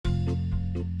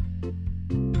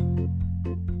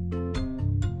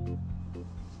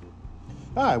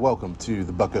Hi, welcome to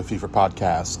the Bucko Fever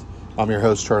podcast. I'm your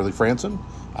host, Charlie Franson.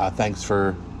 Thanks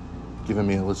for giving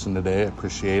me a listen today. I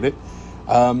appreciate it.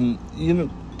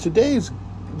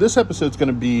 This episode's going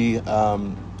to be,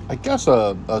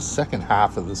 a second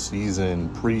half of the season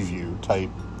preview type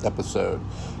episode.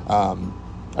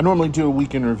 I normally do a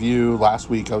week in review. Last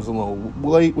week I was a little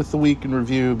late with the week in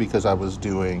review because I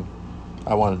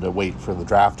wanted to wait for the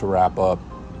draft to wrap up.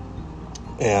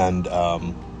 And,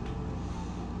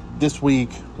 this week,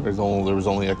 there was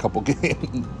only a couple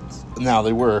games. Now,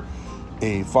 they were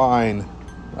a fine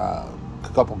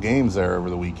couple games there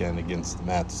over the weekend against the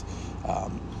Mets.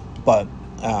 But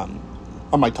I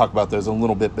might talk about those a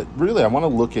little bit. But really, I want to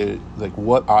look at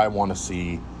what I want to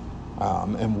see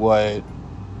and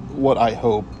what I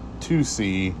hope to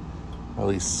see, at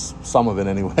least some of it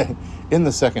anyway, in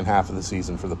the second half of the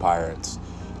season for the Pirates.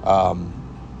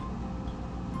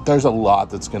 There's a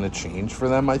lot that's going to change for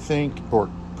them, I think, or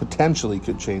potentially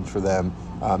could change for them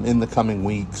in the coming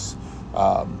weeks.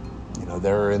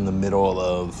 They're in the middle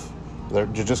of, they're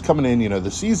just coming in, the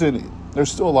season.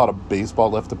 There's still a lot of baseball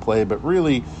left to play, but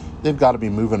really they've got to be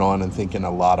moving on and thinking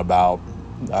a lot about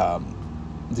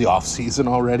the off season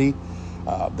already.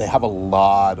 They have a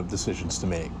lot of decisions to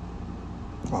make.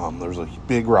 There's a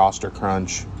big roster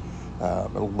crunch. A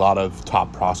lot of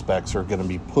top prospects are going to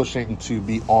be pushing to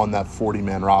be on that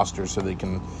 40-man roster so they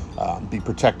can be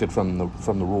protected from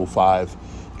the Rule 5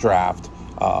 draft.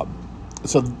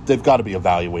 So they've got to be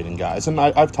evaluating guys. And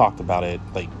I've talked about it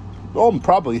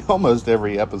probably almost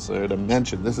every episode. I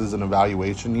mentioned this is an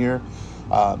evaluation year.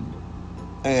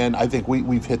 And I think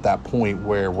we've hit that point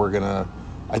where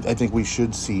I think we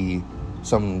should see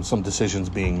some decisions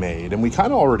being made. And we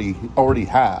kind of already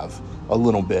have a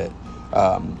little bit.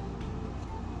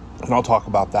 And I'll talk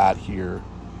about that here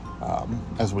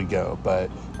as we go.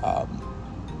 But,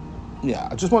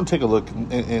 I just want to take a look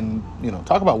and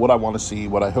talk about what I want to see,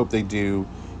 what I hope they do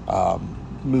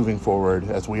moving forward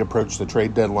as we approach the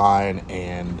trade deadline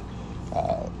and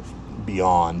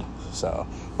beyond.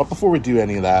 But before we do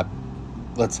any of that,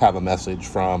 let's have a message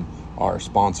from our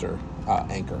sponsor,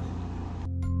 Anchor.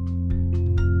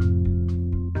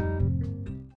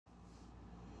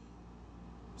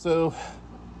 So,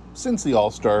 since the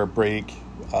All-Star break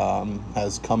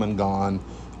has come and gone,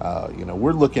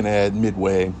 we're looking at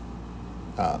midway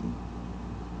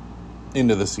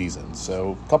into the season.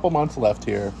 So a couple months left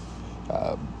here.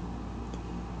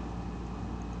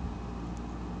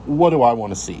 What do I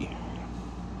want to see?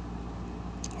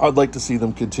 I'd like to see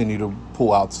them continue to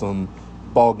pull out some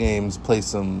ball games, play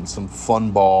some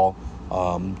fun ball,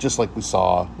 just like we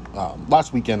saw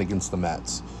last weekend against the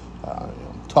Mets.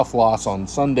 Tough loss on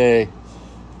Sunday.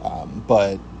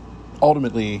 But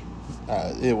ultimately,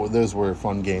 those were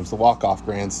fun games. The walk-off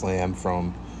grand slam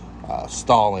from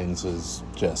Stallings is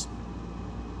just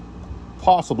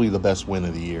possibly the best win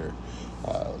of the year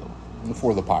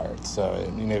for the Pirates. So,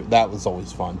 that was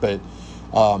always fun. But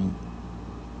the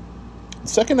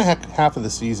second half of the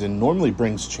season normally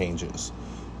brings changes.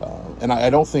 And I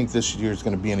don't think this year is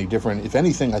going to be any different. If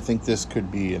anything, I think this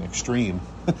could be an extreme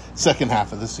second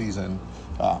half of the season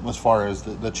as far as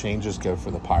the changes go for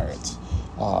the Pirates.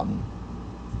 And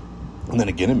then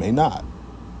again, it may not.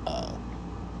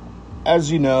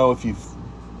 As you know, if you've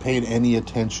paid any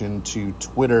attention to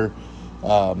Twitter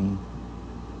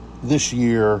this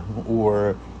year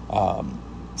or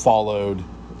followed,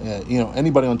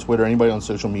 anybody on Twitter, anybody on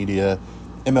social media,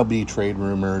 MLB trade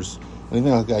rumors,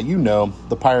 anything like that,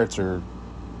 the Pirates are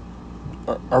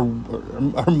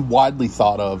widely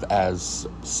thought of as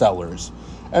sellers,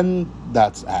 and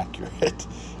that's accurate.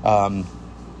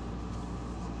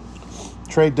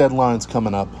 Trade deadline's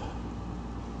coming up.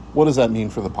 What does that mean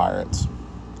for the Pirates?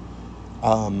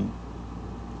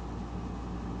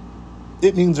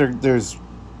 It means there's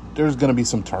going to be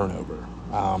some turnover.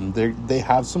 They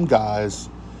have some guys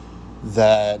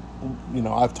that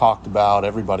I've talked about.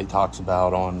 Everybody talks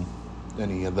about on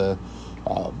any of the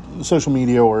social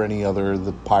media or any other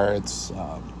the Pirates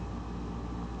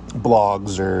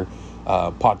blogs or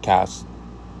podcasts.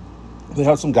 They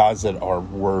have some guys that are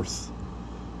worth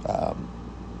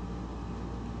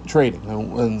trading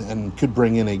and could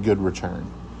bring in a good return.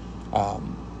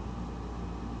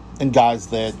 And guys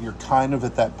that you're kind of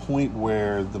at that point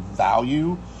where the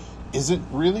value isn't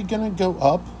really going to go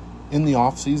up in the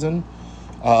off season.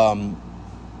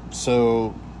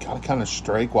 So got to kind of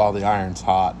strike while the iron's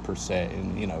hot, per se,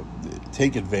 and,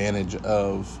 take advantage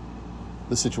of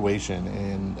the situation.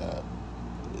 And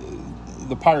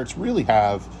the Pirates really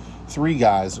have three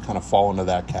guys that kind of fall into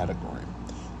that category.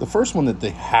 The first one that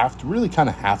they have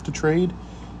to trade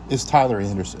is Tyler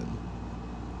Anderson.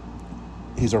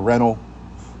 He's a rental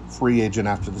free agent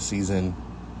after the season.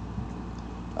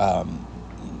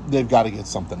 They've got to get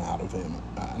something out of him.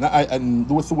 And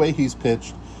with the way he's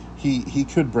pitched, he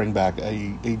could bring back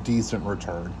a decent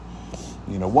return.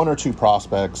 One or two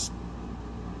prospects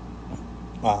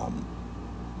that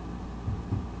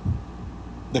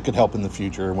could help in the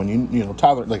future. When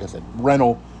Tyler, like I said,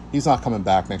 Reynolds, he's not coming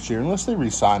back next year unless they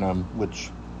re-sign him, which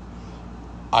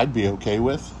I'd be okay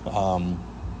with.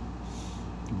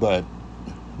 But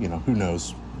who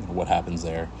knows what happens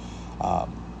there.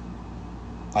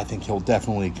 I think he'll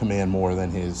definitely command more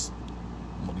than he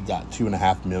got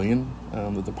 $2.5 million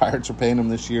that the Pirates are paying him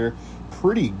this year.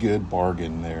 Pretty good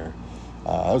bargain there.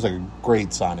 That was a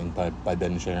great signing by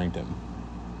Ben Cherington.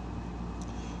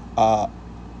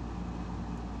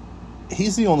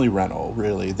 He's the only rental,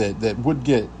 really, that would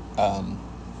get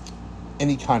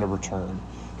any kind of return.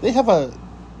 They have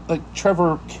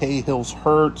Trevor Cahill's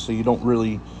hurt, so you don't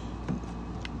really...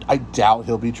 I doubt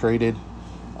he'll be traded.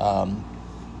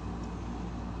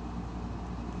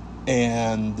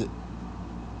 And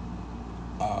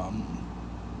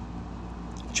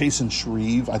Jason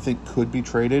Shreve, I think, could be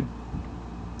traded.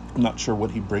 I'm not sure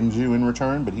what he brings you in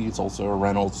return, but he's also a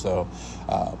rental. So,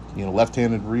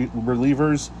 left-handed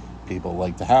relievers, people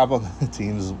like to have them.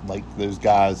 Teams like those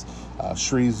guys.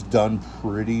 Shreve's done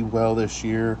pretty well this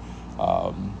year.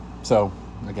 So,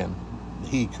 again,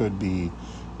 he could be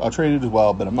traded as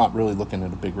well, but I'm not really looking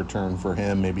at a big return for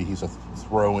him. Maybe he's a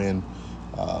throw-in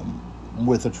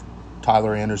with a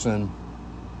Tyler Anderson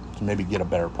to maybe get a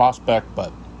better prospect,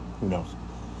 but who knows.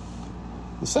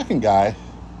 The second guy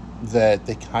that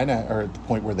they kind of are at the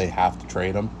point where they have to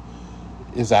trade him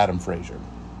is Adam Frazier.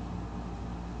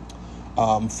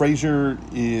 Frazier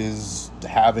is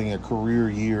having a career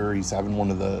year. He's having one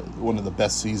of the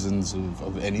best seasons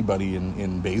of anybody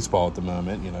in baseball at the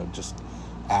moment. Just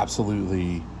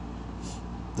absolutely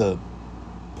the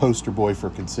poster boy for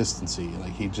consistency.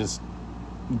 Like, he just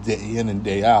day in and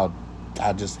day out,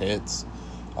 God just hits.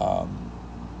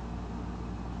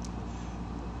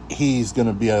 He's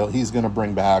gonna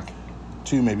bring back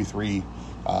 2, maybe 3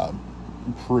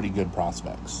 pretty good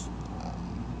prospects.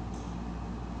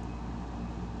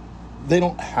 They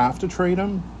don't have to trade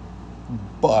him,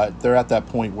 but they're at that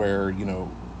point where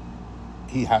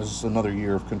he has another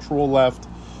year of control left.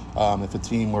 If a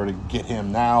team were to get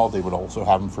him now, they would also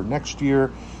have him for next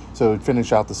year. So he'd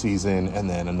finish out the season and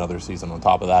then another season on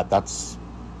top of that. That's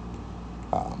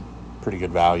pretty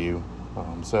good value.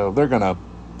 So they're gonna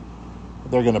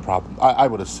probably, I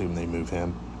would assume they move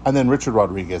him. And then Richard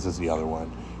Rodriguez is the other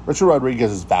one. Richard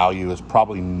Rodriguez's value is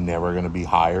probably never going to be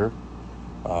higher.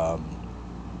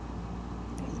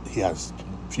 He has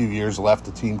a few years left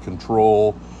to team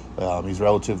control. He's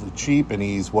relatively cheap, and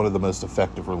he's one of the most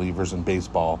effective relievers in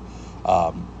baseball.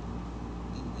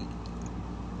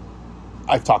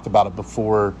 I've talked about it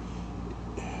before.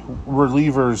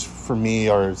 Relievers, for me,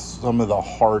 are some of the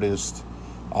hardest...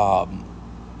 it's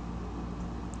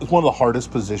one of the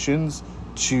hardest positions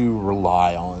to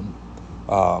rely on.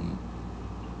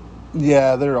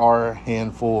 There are a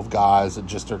handful of guys that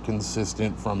just are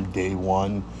consistent from day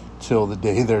one till the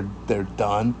day they're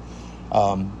done.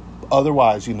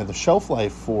 Otherwise, the shelf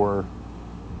life for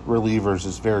relievers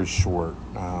is very short.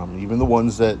 Even the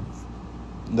ones that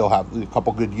they'll have a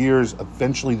couple good years,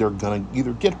 eventually they're going to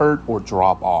either get hurt or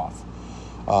drop off.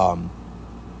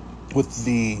 With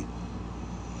the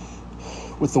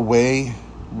way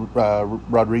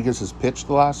Rodriguez has pitched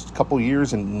the last couple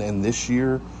years and this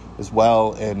year as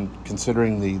well, and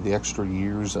considering the extra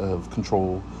years of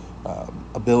control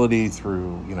ability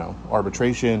through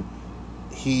arbitration,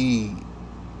 he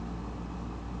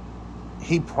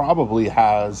probably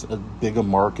has as big a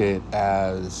market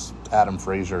as Adam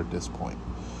Frazier at this point.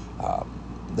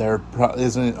 There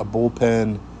isn't a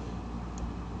bullpen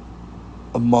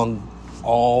among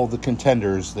all the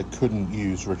contenders that couldn't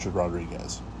use Richard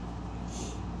Rodriguez.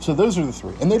 So those are the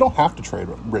 3. And they don't have to trade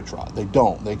Rich Rod. They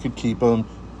don't. They could keep him,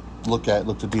 look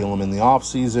to deal him in the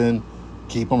offseason,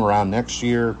 keep him around next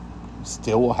year.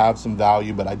 Still will have some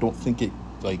value, but I don't think it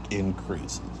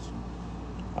increases.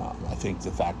 I think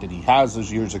the fact that he has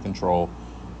those years of control,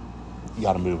 you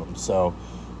got to move him. So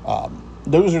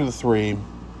those are the 3,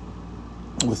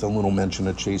 with a little mention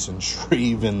of Jason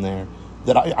Shreve in there,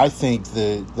 that I think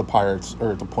the Pirates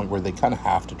are at the point where they kind of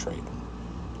have to trade him.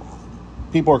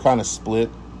 People are kind of split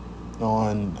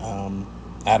on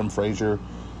Adam Frazier.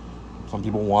 Some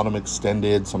people want him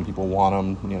extended. Some people want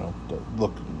him,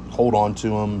 to hold on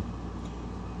to him.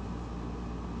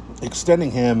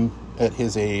 Extending him at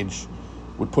his age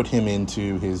would put him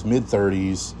into his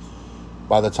mid-30s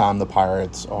by the time the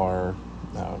Pirates are,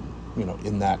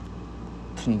 in that,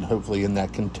 hopefully in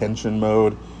that contention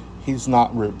mode he's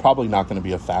not probably not going to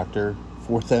be a factor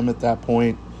for them at that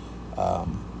point.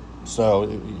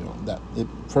 So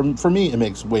for me, it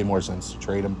makes way more sense to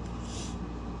trade him.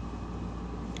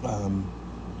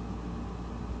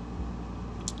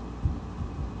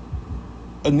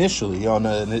 Initially on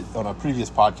a previous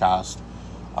podcast,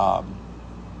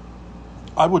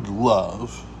 I would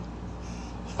have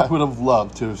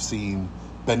loved to have seen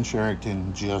Ben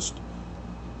Cherington just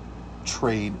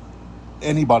trade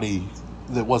anybody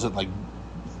that wasn't like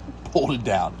bolted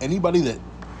down. Anybody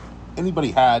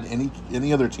had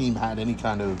any other team had any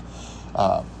kind of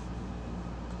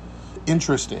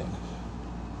interest in.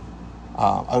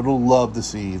 I would love to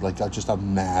see like just a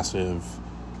massive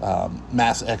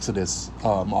mass exodus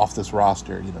off this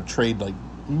roster. Trade like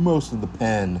most of the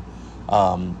pen,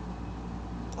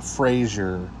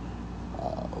 Frazier,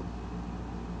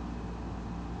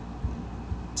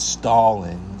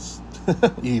 Stallings,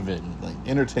 even like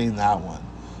entertain that one.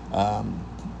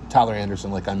 Tyler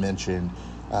Anderson, like I mentioned,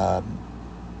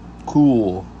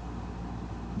 Cool,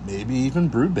 maybe even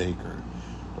Brubaker.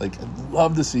 Like, I'd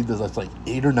love to see this like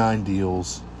 8 or 9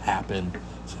 deals happen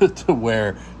to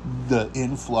where the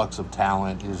influx of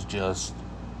talent is just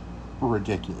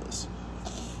ridiculous.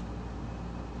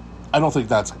 I don't think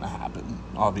that's going to happen,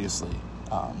 obviously.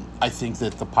 I think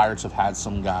that the Pirates have had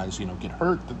some guys, get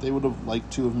hurt that they would have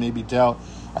liked to have maybe dealt.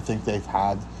 I think they've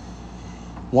had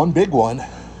one big one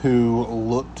who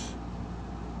looked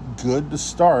good to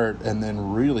start and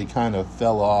then really kind of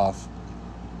fell off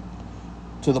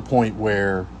to the point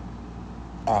where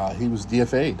he was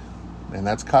DFA'd, and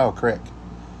that's Kyle Crick.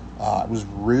 I was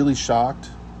really shocked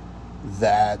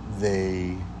that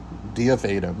they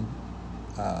DFA'd him.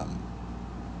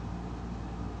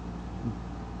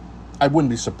 I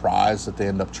wouldn't be surprised that they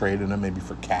end up trading him, maybe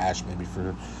for cash, maybe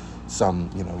for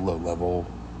some, low-level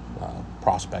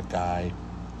prospect guy.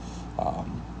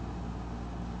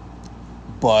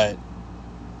 But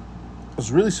I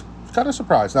was really kind of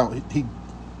surprised. Now,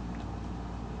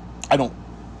 I don't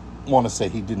want to say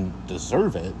he didn't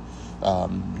deserve it.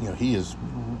 He is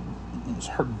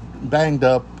banged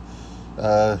up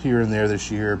here and there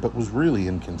this year, but was really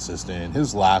inconsistent.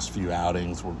 His last few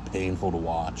outings were painful to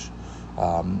watch.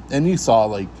 And you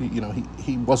saw,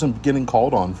 he wasn't getting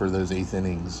called on for those 8th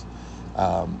innings.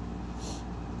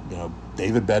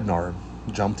 David Bednar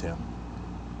jumped him.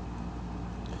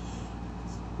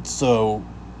 So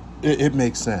it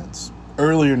makes sense.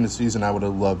 Earlier in the season, I would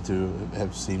have loved to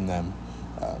have seen them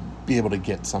be able to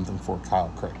get something for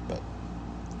Kyle Crick, but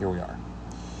here we are.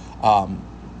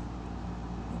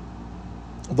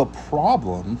 The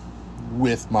problem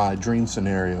with my dream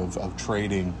scenario of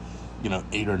trading,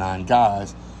 8 or 9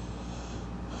 guys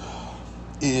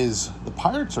is the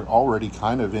Pirates are already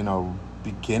kind of in a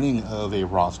beginning of a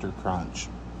roster crunch.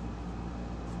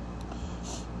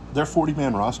 Their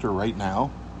 40-man roster right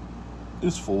now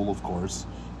is full, of course.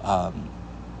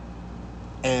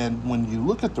 And when you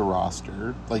look at the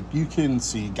roster, you can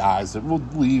see guys that will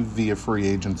leave via free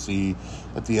agency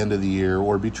at the end of the year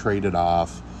or be traded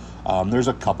off. There's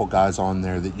a couple guys on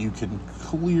there that you can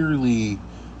clearly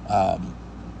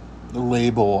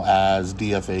label as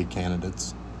DFA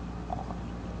candidates.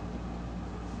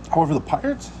 However, the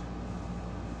Pirates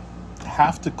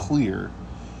have to clear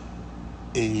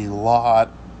a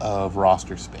lot of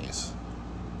roster space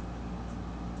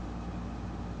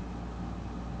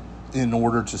in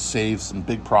order to save some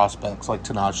big prospects like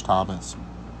Tahnaj Thomas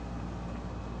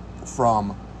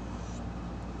from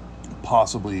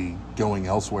possibly going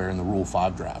elsewhere in the Rule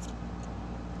 5 draft.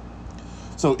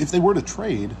 So if they were to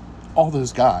trade all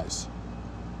those guys,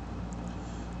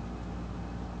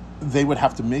 they would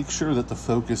have to make sure that the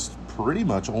focus pretty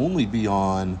much only be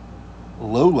on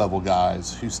low-level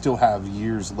guys who still have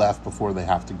years left before they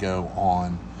have to go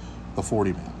on the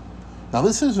 40-man. Now,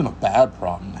 this isn't a bad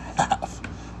problem to have.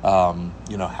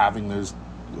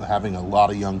 Having a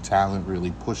lot of young talent really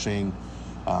pushing.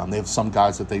 They have some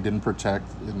guys that they didn't protect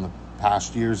in the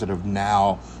past years that have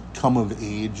now come of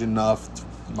age enough,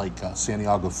 like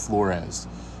Santiago Flores,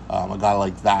 a guy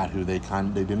like that who they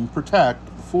didn't protect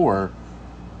before,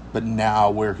 but now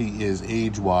where he is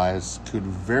age-wise could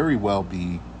very well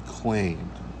be claimed.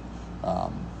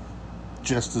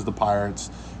 Just as the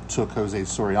Pirates took Jose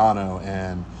Soriano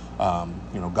and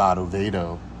got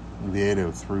Oviedo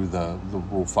through the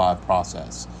Rule 5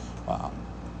 process.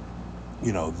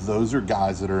 Those are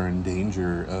guys that are in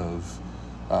danger of,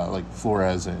 like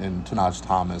Flores and Tahnaj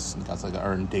Thomas, and guys like that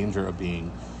are in danger of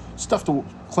being stuffed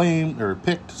away in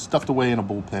a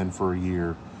bullpen for a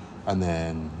year, and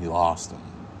then you lost them.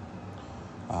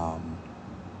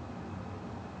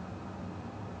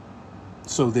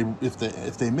 So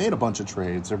if they made a bunch of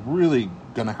trades, they're really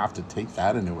going to have to take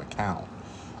that into account.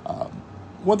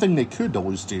 One thing they could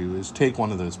always do is take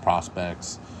one of those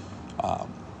prospects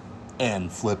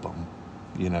and flip them,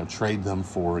 trade them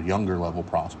for younger level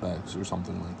prospects or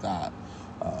something like that.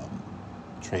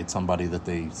 Trade somebody that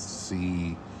they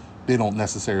don't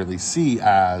necessarily see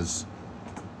as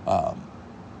a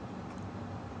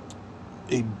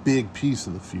big piece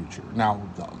of the future. Now,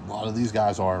 a lot of these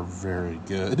guys are very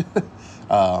good.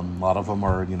 A lot of them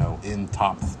are, in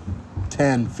top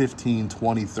 10, 15,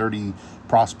 20, 30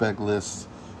 prospect lists.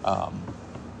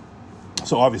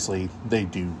 So obviously they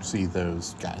do see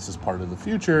those guys as part of the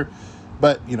future.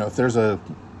 But, if there's a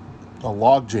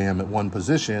log jam at one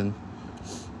position,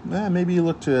 maybe you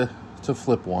look to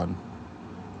flip one,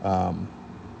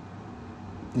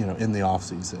 in the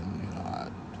offseason.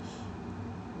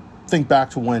 Think back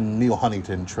to when Neil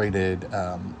Huntington traded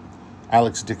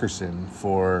Alex Dickerson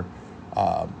for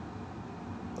a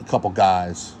couple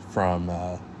guys from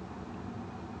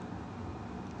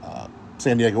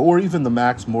San Diego, or even the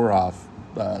Max Moroff,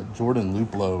 Jordan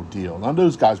Luplow deal. Now,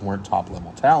 those guys weren't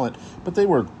top-level talent, but they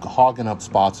were hogging up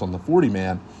spots on the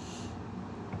 40-man,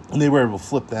 and they were able to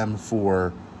flip them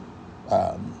for,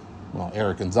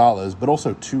 Eric Gonzalez, but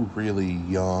also two really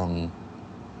young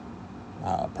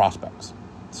prospects.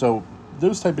 So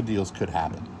those type of deals could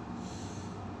happen.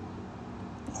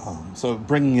 So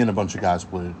bringing in a bunch of guys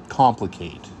would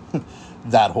complicate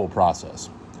that whole process.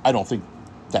 I don't think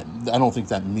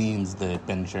that means that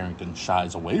Ben Cherington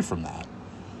shies away from that.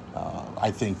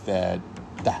 I think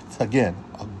that's, again,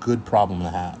 a good problem to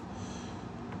have.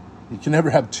 You can never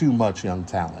have too much young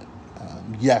talent.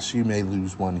 Yes, you may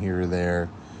lose one here or there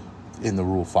in the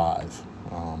Rule 5.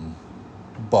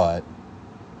 But,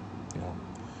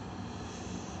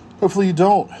 hopefully you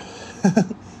don't.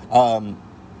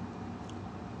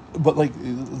 But like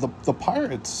the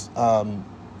Pirates,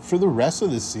 for the rest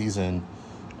of this season,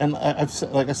 and I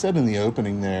said in the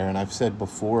opening there, and I've said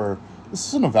before, this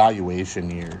is an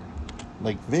evaluation year.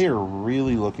 Like, they are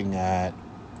really looking at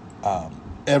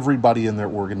everybody in their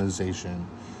organization,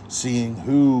 seeing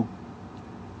who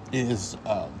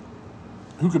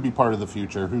could be part of the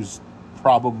future, who's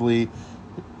probably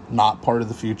not part of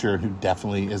the future, and who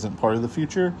definitely isn't part of the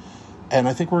future. And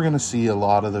I think we're going to see a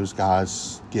lot of those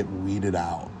guys get weeded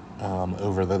out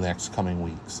over the next coming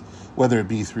weeks, whether it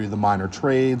be through the minor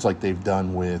trades like they've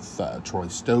done with Troy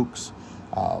Stokes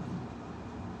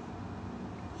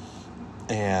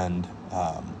and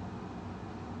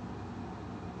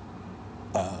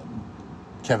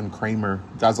Kevin Kramer,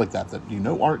 guys like that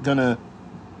aren't going to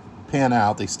pan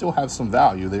out. They still have some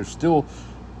value. They're still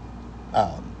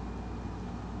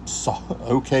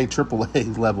okay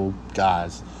AAA level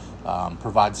guys.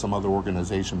 Provide some other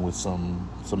organization with some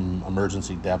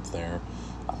emergency depth there,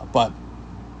 but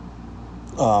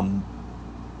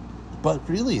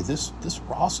really this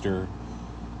roster,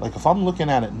 like, if I'm looking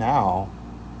at it now,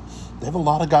 they have a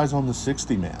lot of guys on the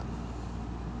 60-man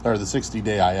or the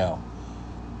 60-day IL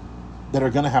that are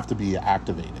going to have to be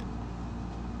activated.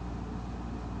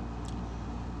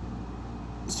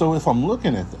 So if I'm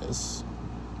looking at this,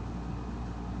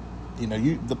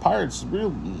 the Pirates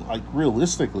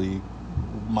realistically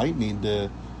might need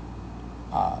to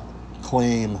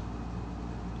claim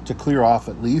to clear off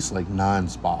at least 9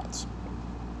 spots.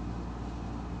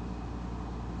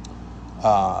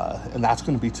 And that's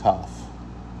going to be tough.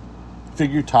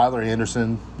 Figure Tyler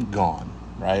Anderson gone,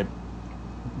 right?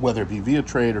 Whether it be via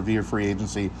trade or via free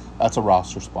agency, that's a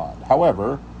roster spot.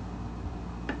 However,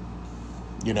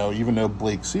 even though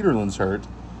Blake Cederland's hurt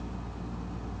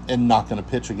and not going to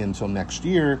pitch again until next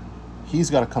year, he's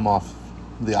got to come off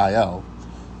the IL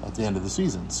at the end of the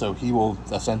season. So he will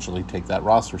essentially take that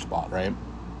roster spot, right?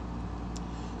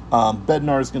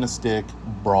 Bednar's going to stick.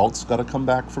 Brault's got to come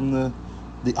back from the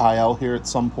IL here at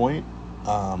some point.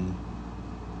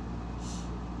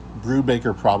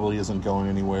 Brubaker probably isn't going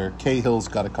anywhere. Cahill's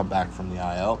got to come back from the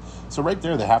IL. So right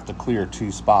there, they have to clear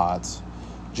 2 spots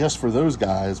just for those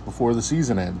guys before the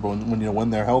season ends, when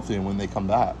they're healthy and when they come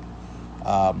back.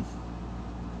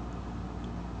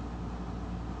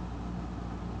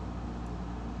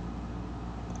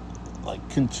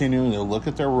 Continuing to look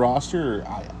at their roster,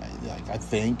 I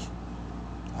think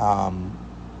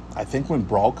when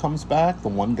Brault comes back, the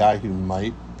one guy who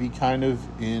might be kind of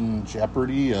in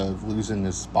jeopardy of losing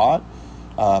his spot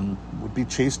would be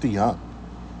Chase DeYoung.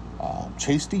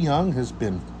 Chase DeYoung has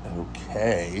been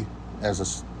okay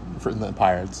for the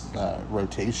Pirates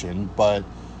rotation, but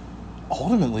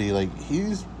ultimately,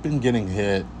 he's been getting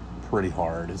hit pretty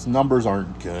hard. His numbers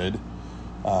aren't good.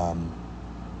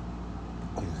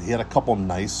 He had a couple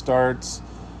nice starts,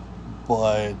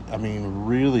 But, I mean,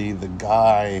 really, the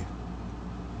guy,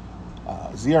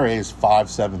 his ERA is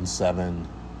 5.77.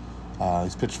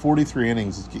 He's pitched 43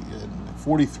 innings,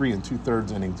 43 and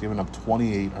 2/3 innings, giving up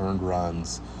 28 earned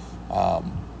runs.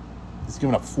 He's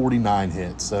given up 49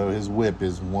 hits, so his whip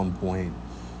is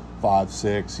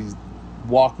 1.56. He's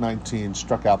walked 19,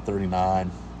 struck out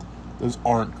 39. Those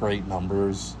aren't great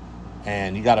numbers,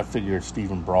 and you got to figure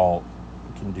Steven Brault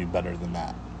can do better than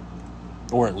that,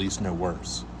 or at least no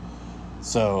worse.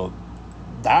 So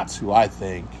that's who I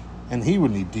think, and he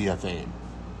would need DFA.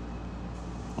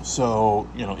 So,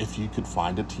 if you could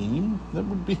find a team that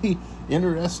would be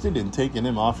interested in taking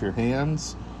him off your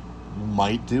hands, you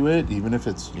might do it, even if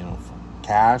it's, for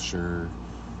cash or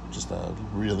just a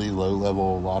really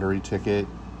low-level lottery ticket.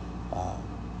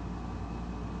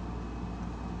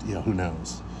 Who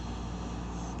knows?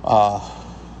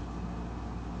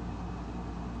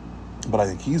 But I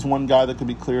think he's one guy that could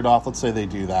be cleared off. Let's say they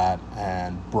do that,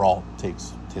 and Brault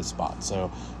takes his spot. So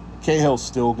Cahill's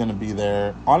still going to be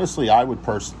there. Honestly, I would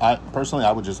personally,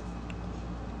 I would just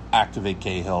activate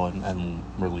Cahill and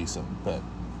release him. But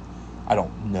I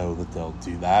don't know that they'll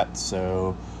do that.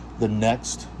 So the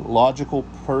next logical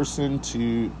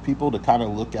people to kind of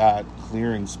look at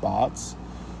clearing spots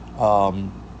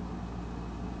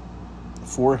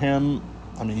for him,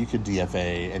 I mean, you could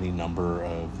DFA any number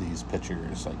of these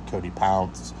pitchers, like Cody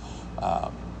Pounce,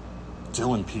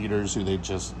 Dylan Peters, who they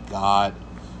just got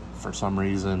for some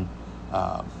reason.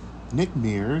 Nick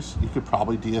Mears, you could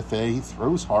probably DFA. He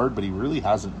throws hard, but he really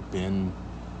hasn't been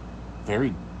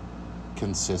very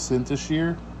consistent this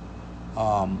year.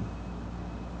 Kyle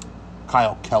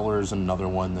Keller is another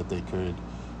one that they could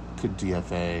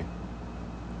DFA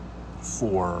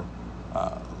for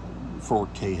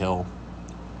Cahill.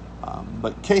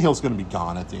 But Cahill's going to be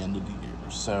gone at the end of the year,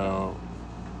 so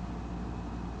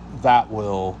that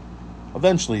will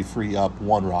eventually free up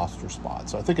one roster spot.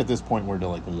 So I think at this point we're to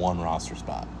like one roster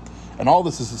spot. And all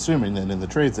this is assuming that in the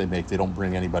trades they make, they don't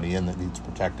bring anybody in that needs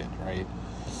protected, right?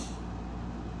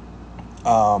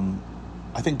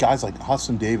 I think guys like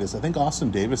Austin Davis,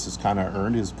 has kind of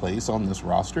earned his place on this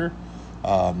roster.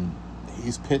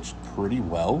 He's pitched pretty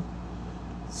well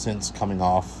since coming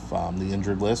off the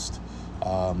injured list.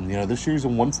 This year's a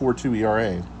 1.42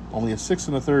 ERA, only a 6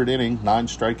 1/3 inning, 9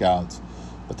 strikeouts,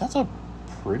 but that's a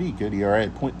pretty good ERA,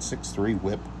 0.63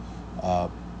 WHIP.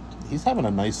 He's having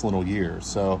a nice little year,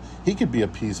 so he could be a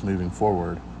piece moving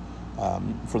forward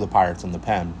for the Pirates in the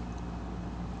pen.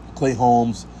 Clay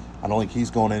Holmes, I don't think he's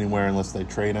going anywhere unless they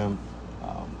trade him.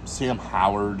 Sam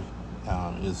Howard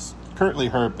is currently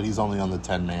hurt, but he's only on the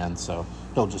 10-man, so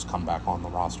he'll just come back on the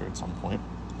roster at some point.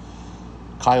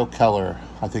 Kyle Keller,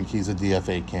 I think he's a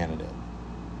DFA candidate.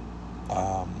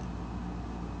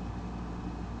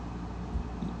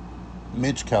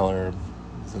 Mitch Keller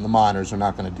is in the minors. They're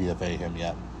not going to DFA him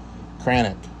yet.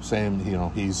 Kranick, same,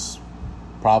 he's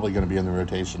probably going to be in the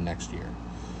rotation next year.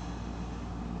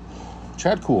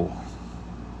 Chad Kuhl.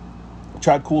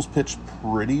 Chad Kuhl's pitched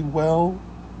pretty well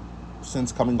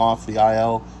since coming off the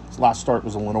IL. His last start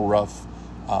was a little rough.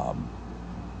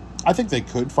 I think they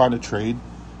could find a trade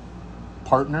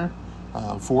partner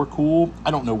for Kuhl.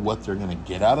 I don't know what they're going to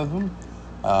get out of him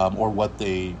or what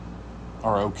they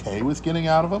are okay with getting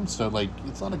out of him. So,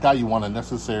 it's not a guy you want to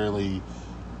necessarily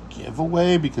give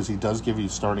away because he does give you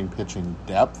starting pitching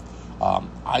depth.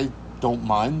 I don't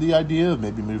mind the idea of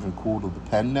maybe moving Kuhl to the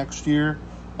pen next year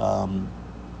and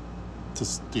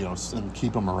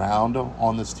keep him around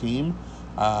on this team.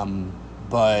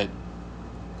 But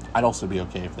I'd also be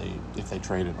okay if they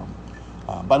traded him.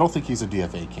 But I don't think he's a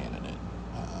DFA candidate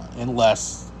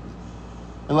unless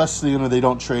they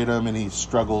don't trade him and he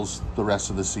struggles the rest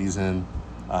of the season.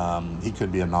 He could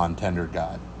be a non-tendered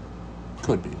guy.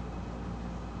 Could be.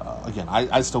 Again,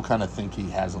 I still kind of think he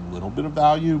has a little bit of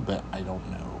value, but I don't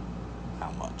know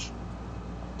how much.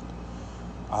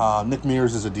 Nick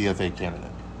Mears is a DFA candidate.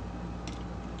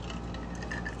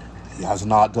 He has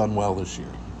not done well this year.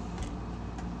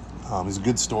 He's a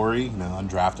good story,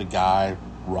 undrafted guy,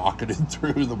 rocketed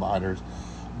through the minors.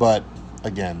 But,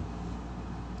 again,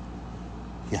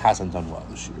 he hasn't done well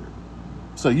this year.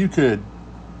 So you could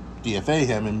DFA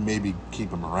him and maybe keep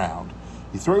him around.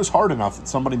 He throws hard enough that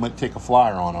somebody might take a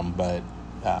flyer on him, but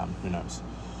who knows.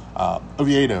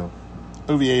 Oviedo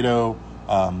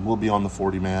will be on the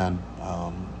 40-man.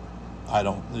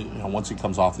 Once he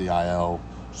comes off the IL,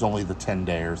 there's only the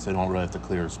 10-dayers. So they don't really have to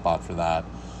clear a spot for that.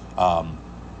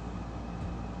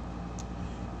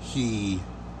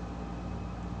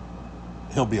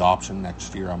 He'll be optioned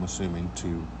next year, I'm assuming,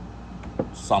 to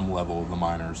some level of the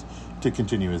minors to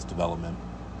continue his development.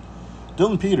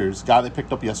 Dylan Peters, guy they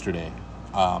picked up yesterday.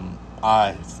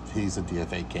 He's a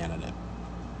DFA candidate.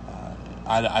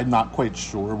 I'm not quite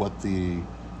sure what the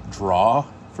draw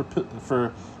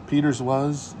for Peters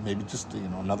was. Maybe just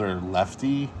another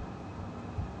lefty.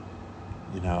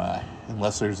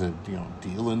 Unless there's a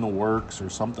deal in the works or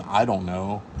something. I don't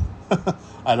know.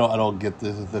 I don't get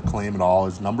the claim at all.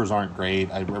 His numbers aren't great.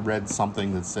 I read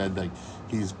something that said like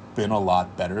he's been a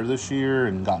lot better this year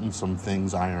and gotten some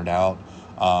things ironed out.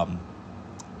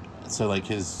 So like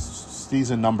his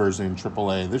season numbers in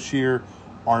AAA this year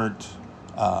aren't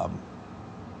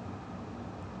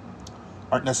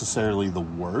necessarily the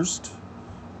worst,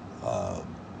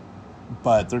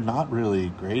 but they're not really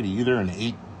great either. An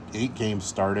eight games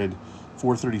started,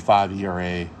 4.35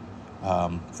 ERA.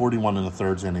 41 in the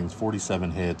third innings,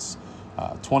 47 hits,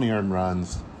 20 earned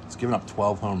runs. He's given up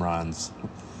 12 home runs,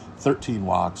 13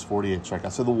 walks, 48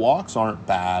 strikeouts. So the walks aren't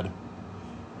bad,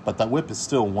 but that whip is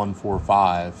still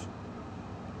 1.45.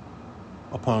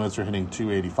 Opponents are hitting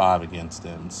 285 against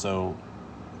him. So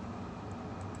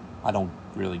I don't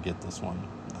really get this one.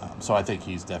 So I think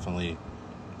he's definitely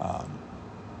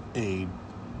a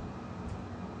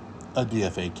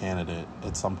DFA candidate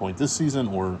at some point this season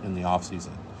or in the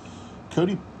offseason.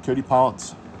 Cody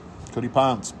Ponce,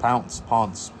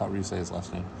 however you say his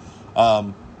last name.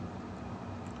 I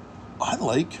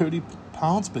like Cody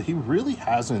Ponce, but he really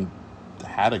hasn't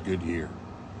had a good year.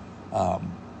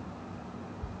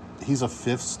 He's a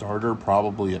fifth starter,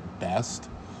 probably at best.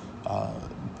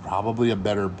 Probably a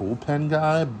better bullpen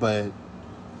guy, but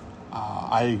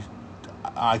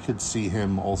I could see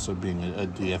him also being a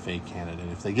DFA candidate.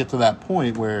 If they get to that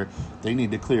point where they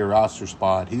need to clear a roster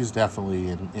spot, he's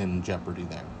definitely in jeopardy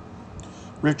there.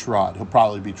 Rich Rod, he'll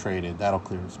probably be traded. That'll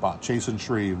clear a spot. Chasen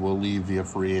Shreve will leave via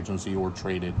free agency or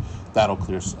traded. That'll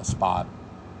clear a spot.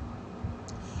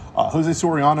 Jose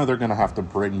Soriano, they're going to have to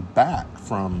bring back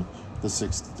from the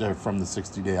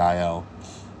 60-day IL.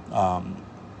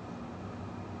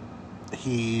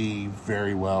 He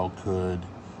very well could...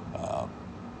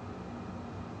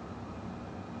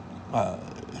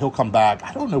 he'll come back.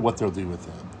 I don't know what they'll do with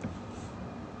him.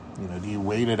 Do you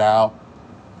wait it out?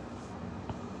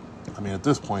 I mean, at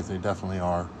this point, they definitely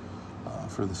are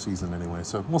for the season anyway.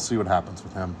 So we'll see what happens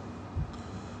with him.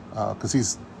 Because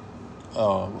he's,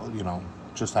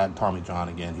 just had Tommy John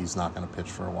again. He's not going to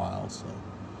pitch for a while. So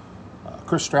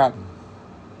Chris Stratton.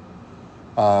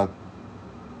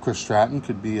 Chris Stratton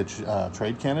could be a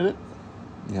trade candidate.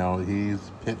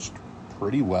 He's pitched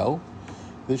pretty well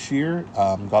this year.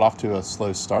 Got off to a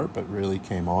slow start, but really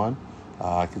came on.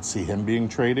 I could see him being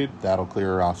traded. That'll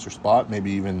clear a roster spot,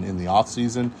 maybe even in the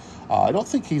offseason. I don't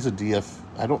think he's I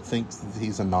don't think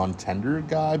he's a non-tender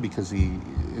guy because he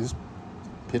is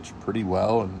pitched pretty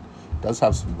well and does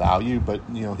have some value, but,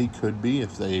 he could be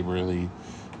if they really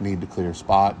need to clear a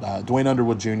spot. Dwayne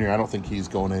Underwood Jr., I don't think he's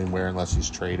going anywhere unless he's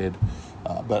traded,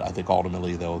 but I think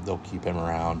ultimately they'll keep him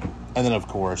around. And then, of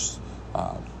course,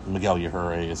 Miguel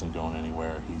Yajure isn't going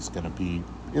anywhere. He's going to be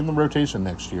in the rotation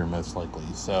next year, most likely.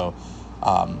 So,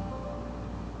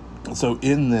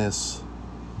 in this,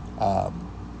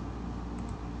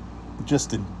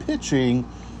 just in pitching,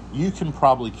 you can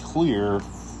probably clear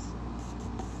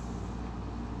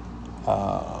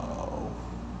 4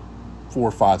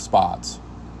 or 5 spots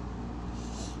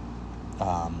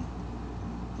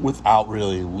without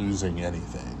really losing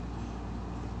anything.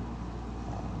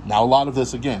 Now, a lot of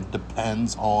this, again,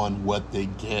 depends on what they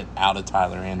get out of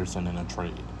Tyler Anderson in a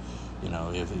trade.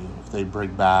 If they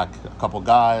bring back a couple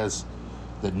guys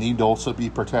that need to also be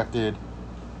protected,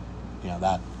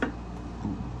 that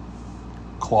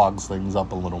clogs things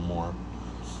up a little more.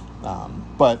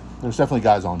 But there's definitely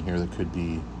guys on here that could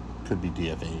be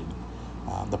DFA'd.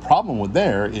 The problem with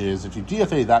there is if you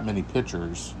DFA that many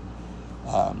pitchers,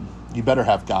 you better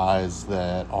have guys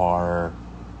that are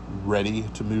ready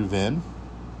to move in.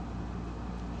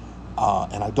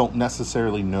 And I don't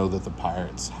necessarily know that the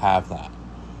Pirates have that.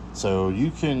 So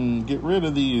you can get rid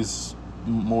of these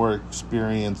more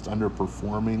experienced,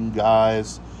 underperforming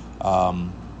guys. But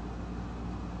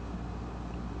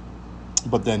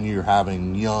then you're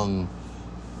having young,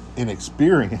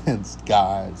 inexperienced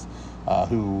guys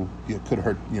who could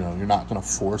hurt. You're not going to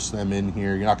force them in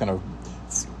here. You're not going to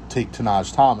take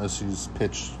Tanaj Thomas, who's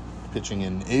pitching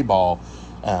in A-ball,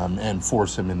 and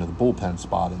force him into the bullpen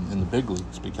spot in the big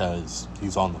leagues because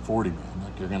he's on the 40-man.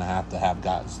 Like, you're going to have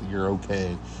guys that you're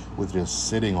okay with just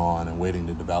sitting on and waiting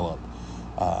to develop.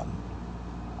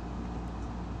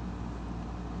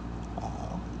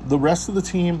 The rest of the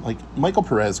team, like Michael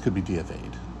Perez, could be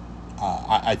DFA'd.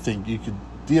 I think you could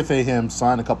DFA him,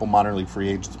 sign a couple minor league free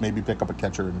agents, maybe pick up a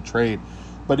catcher in a trade.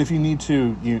 But if you need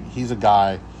to, he's a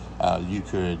guy you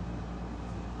could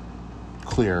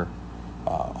clear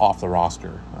off the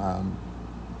roster.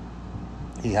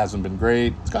 He hasn't been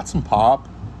great. He's got some pop,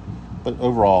 but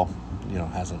overall,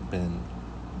 hasn't been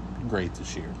great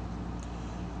this year.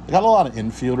 They got a lot of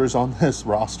infielders on this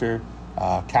roster.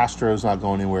 Castro's not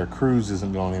going anywhere. Cruz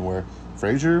isn't going anywhere.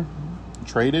 Frazier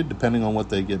traded, depending on what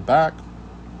they get back.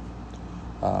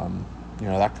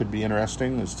 That could be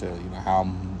interesting as to how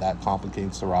that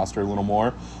complicates the roster a little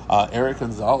more. Eric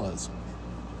Gonzalez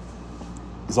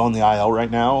is on the IL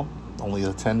right now, only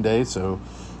a 10-day, so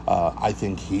I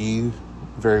think he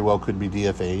very well could be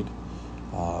DFA'd.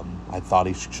 I thought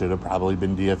he should have probably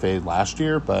been DFA'd last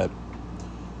year, but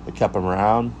they kept him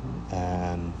around,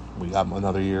 and we got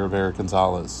another year of Eric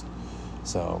Gonzalez.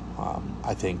 So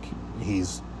I think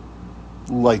he's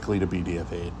likely to be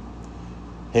DFA'd.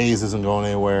 Hayes isn't going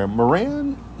anywhere.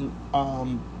 Moran,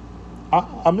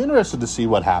 I'm interested to see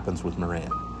what happens with Moran.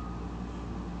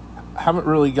 Haven't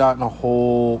really gotten a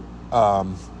whole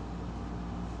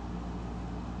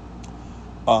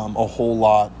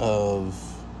lot of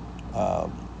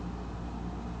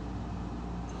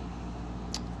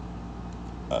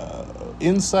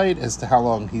insight as to how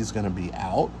long he's going to be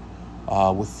out.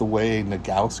 With the way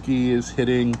Nogowski is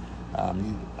hitting,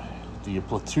 do you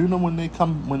platoon him when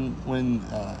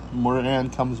Moran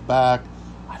comes back?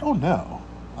 I don't know.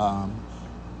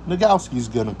 Nogowski's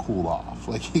going to cool off.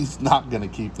 Like, he's not going to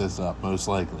keep this up, most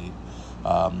likely.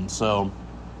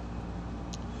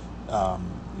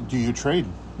 Do you trade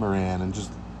Moran and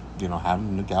just, have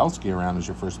Nogowski around as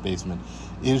your first baseman?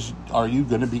 Are you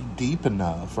going to be deep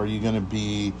enough?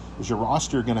 Is your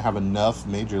roster going to have enough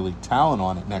major league talent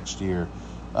on it next year?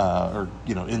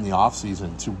 In the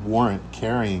offseason to warrant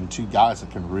carrying two guys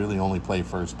that can really only play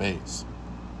first base?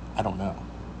 I don't know.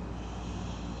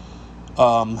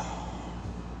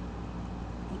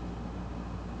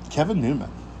 Kevin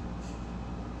Newman.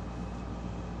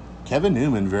 Kevin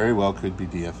Newman very well could be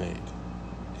DFA'd.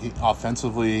 He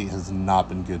offensively has not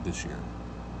been good this year,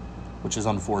 which is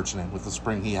unfortunate. With the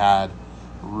spring he had,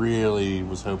 really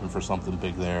was hoping for something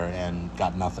big there and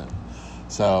got nothing.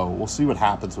 So we'll see what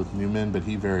happens with Newman, but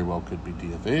he very well could be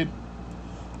DFA'd.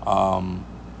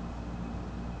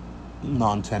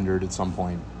 Non-tendered at some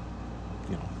point.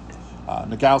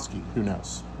 Nogowski, who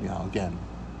knows? Again,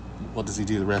 what does he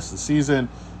do the rest of the season?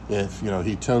 If,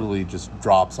 he totally just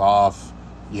drops off,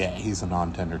 he's a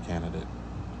non-tender candidate.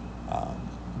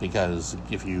 Because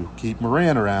if you keep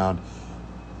Moran around,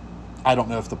 I don't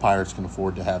know if the Pirates can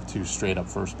afford to have two straight-up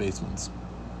first basemen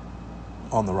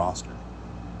on the roster.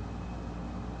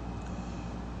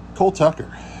 Cole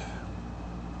Tucker.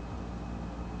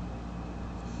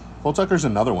 Cole Tucker's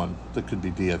another one that could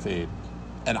be DFA'd.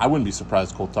 And I wouldn't be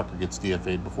surprised Cole Tucker gets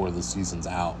DFA'd before the season's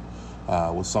out.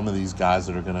 With some of these guys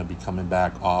that are going to be coming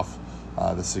back off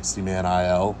the 60-man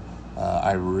IL,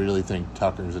 I really think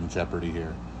Tucker's in jeopardy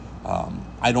here.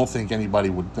 I don't think anybody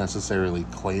would necessarily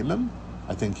claim him.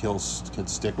 I think he'll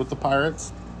stick with the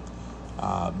Pirates.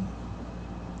 But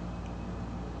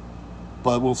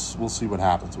we'll see what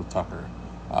happens with Tucker.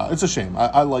 It's a shame.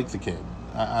 I like the kid.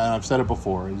 I've said it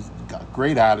before. He's got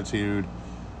great attitude.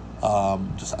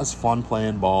 Just has fun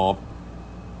playing ball.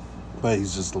 But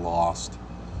he's just lost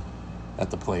at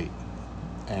the plate.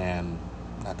 And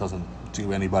that doesn't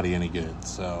do anybody any good.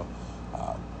 So,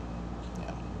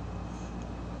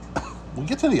 we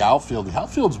get to the outfield. The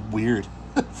outfield's weird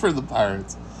for the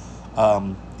Pirates.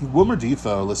 Wilmer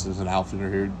Difo, listed as an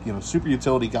outfielder here, super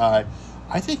utility guy.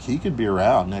 I think he could be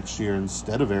around next year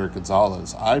instead of Eric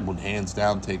Gonzalez. I would hands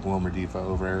down take Wilmer Difo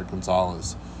over Eric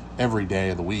Gonzalez every day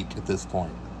of the week at this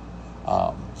point.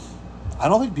 I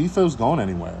don't think Defoe's going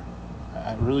anywhere.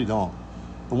 I really don't.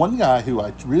 The one guy who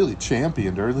I really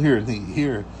championed earlier in the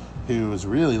year who has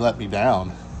really let me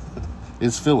down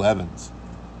is Phil Evans.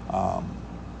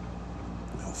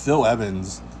 Phil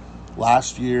Evans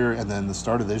last year and then the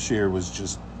start of this year was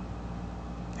just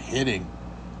hitting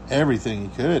everything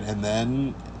he could, and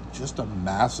then just a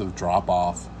massive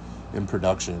drop-off in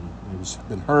production. He's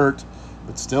been hurt,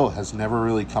 but still has never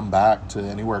really come back to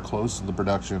anywhere close to the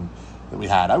production that we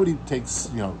had. I would even take,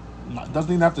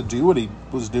 doesn't even have to do what he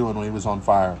was doing when he was on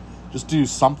fire. Just do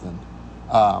something.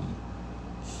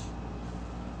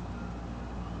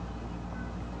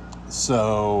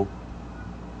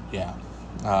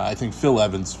 I think Phil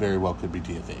Evans very well could be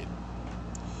DFA'd.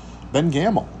 Ben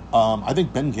Gamel. I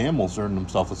think Ben Gamel's earned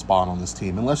himself a spot on this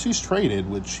team, unless he's traded,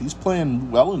 which he's playing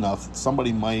well enough that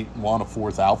somebody might want a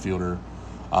fourth outfielder.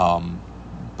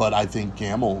 But I think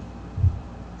Gamel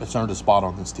has earned a spot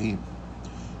on this team.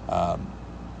 The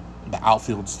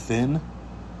outfield's thin.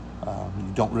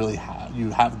 You don't really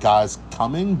you have guys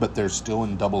coming, but they're still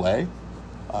in Double-A.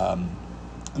 And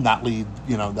that lead,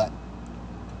 that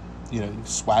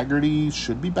Swaggerty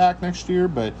should be back next year,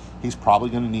 but he's probably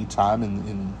going to need time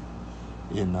in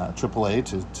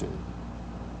AAA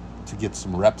to get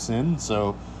some reps in.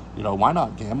 So, why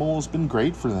not? Gamble's been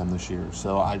great for them this year.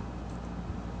 So I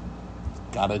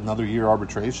got another year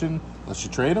arbitration. Unless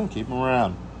you trade him, keep him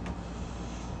around.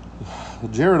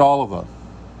 Jared Oliva,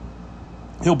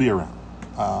 he'll be around.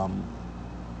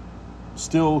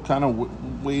 Still kind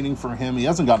of waiting for him. He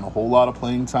hasn't gotten a whole lot of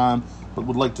playing time, but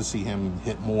would like to see him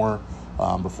hit more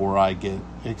before I get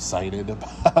excited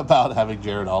about having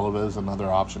Jared Oliva as another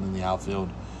option in the outfield.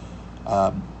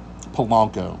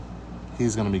 Polanco,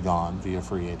 he's going to be gone via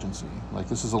free agency.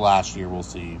 This is the last year we'll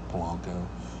see Polanco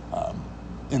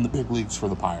in the big leagues for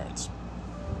the Pirates.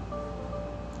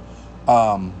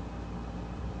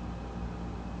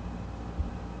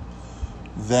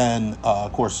 Then,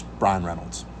 of course, Brian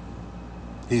Reynolds.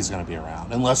 He's going to be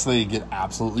around unless they get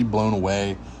absolutely blown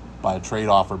away by a trade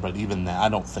offer. But even that, I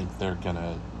don't think they're going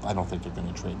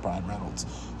to trade Brian Reynolds.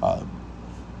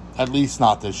 At least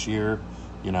not this year.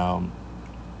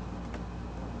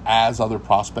 As other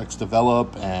prospects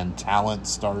develop and talent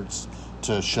starts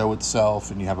to show itself,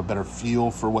 and you have a better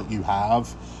feel for what you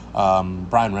have.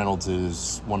 Brian Reynolds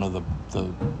is one of the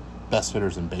best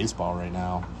hitters in baseball right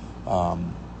now.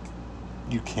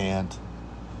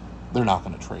 They're not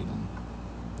going to trade him.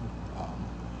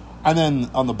 And then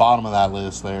on the bottom of that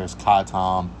list, there's Kai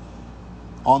Tom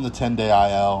on the 10-day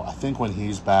IL. I think when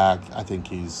he's back, I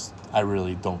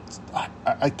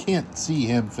can't see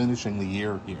him finishing the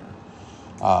year here.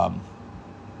 I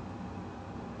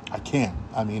can't.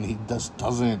 I mean, he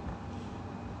doesn't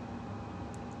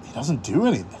do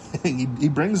anything. He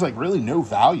brings really no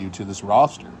value to this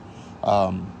roster.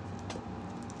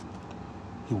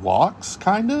 He walks,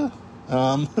 kind of,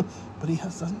 but he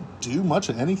doesn't do much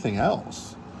of anything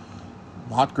else.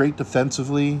 Not great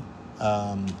defensively.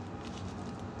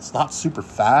 It's not super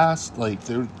fast. I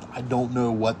don't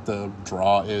know what the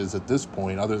draw is at this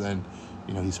point, other than,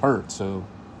 he's hurt, so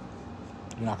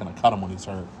you're not going to cut him when he's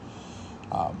hurt.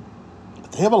 But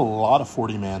they have a lot of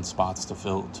 40-man spots to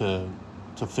fill to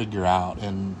figure out,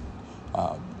 and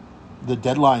the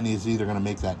deadline is either going to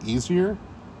make that easier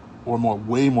or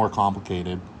way more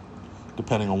complicated,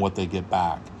 depending on what they get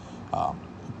back.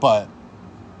 But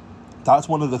that's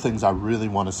one of the things I really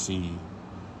want to see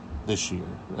this year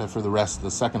for the rest of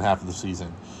the second half of the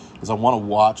season, is I want to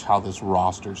watch how this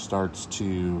roster starts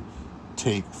to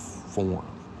take form.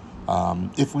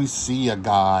 If we see a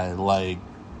guy like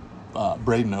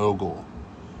Braden Ogle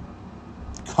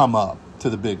come up to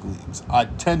the big leagues, I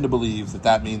tend to believe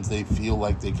that means they feel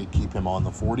like they could keep him on the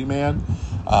 40-man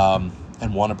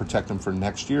and want to protect him for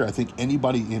next year. I think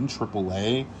anybody in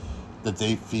AAA that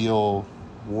they feel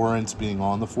warrants being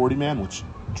on the 40-man, which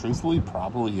truthfully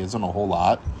probably isn't a whole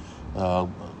lot,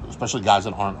 especially guys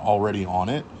that aren't already on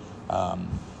it.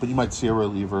 But you might see a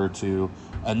reliever or two,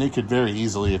 and they could very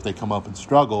easily, if they come up and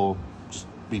struggle, just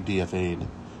be DFA'd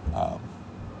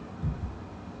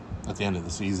at the end of the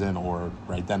season or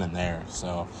right then and there.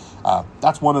 So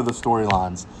that's one of the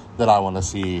storylines that I want to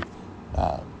see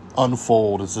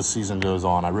unfold as the season goes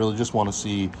on. I really just want to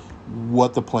see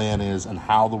what the plan is and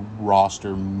how the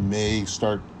roster may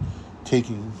start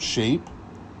taking shape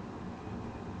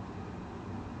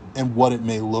and what it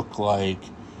may look like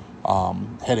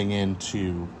heading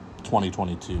into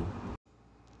 2022.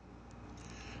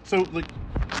 So,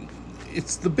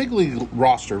 it's the big league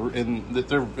roster and the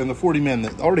 40-man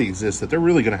that already exists that they're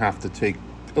really going to have to take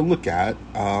a look at.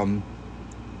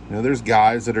 There's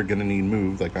guys that are going to need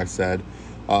moved, like I said,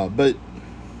 but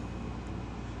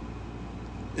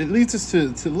it leads us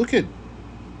to look at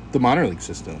the minor league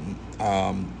system.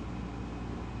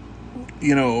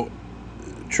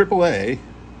 AAA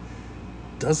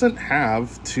doesn't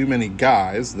have too many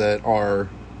guys that are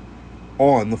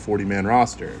on the 40-man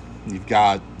roster. You've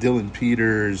got Dylan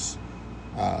Peters,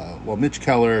 Mitch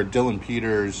Keller, Dylan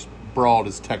Peters. Brault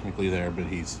is technically there, but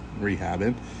he's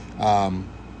rehabbing.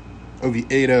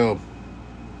 Oviedo,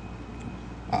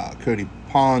 Cody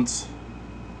Ponce,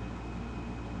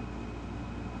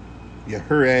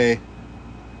 Yajure,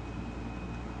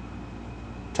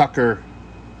 Tucker,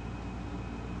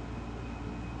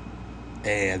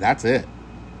 and that's it.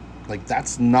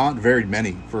 That's not very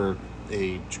many for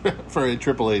a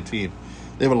AAA team.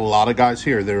 They have a lot of guys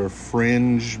here. They're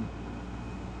fringe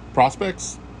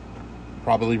prospects,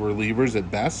 probably relievers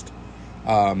at best.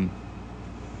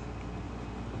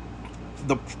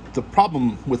 The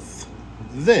problem with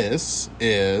this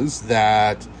is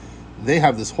that they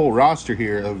have this whole roster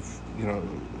here of,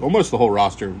 almost the whole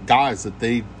roster of guys that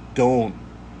they don't,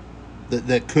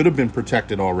 that could have been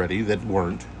protected already, that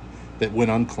weren't, that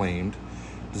went unclaimed.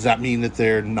 Does that mean that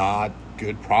they're not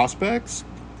good prospects?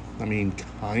 I mean,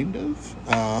 kind of.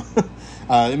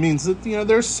 It means that,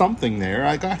 there's something there.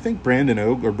 I think Braden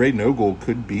Ogle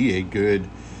could be a good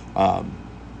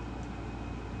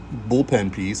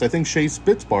bullpen piece. I think Shea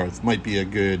Spitzbarth might be a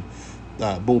good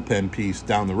bullpen piece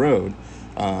down the road.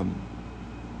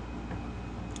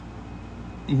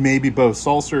 Maybe Bo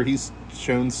Sulser. He's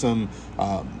shown some.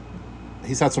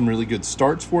 He's had some really good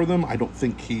starts for them. I don't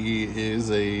think he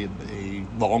is a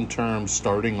long-term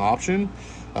starting option.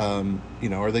 Are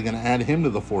they going to add him to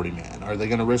the 40-man? Are they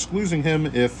going to risk losing him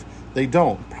if they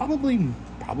don't? Probably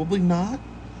not.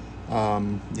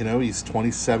 He's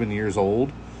 27 years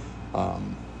old.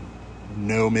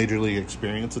 No major league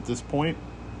experience at this point.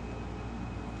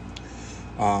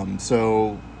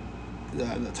 So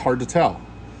it's hard to tell.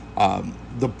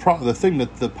 The thing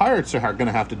that the Pirates are going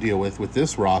to have to deal with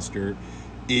this roster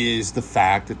is the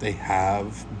fact that they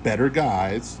have better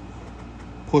guys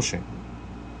pushing.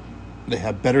 They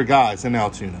have better guys than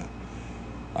Altoona.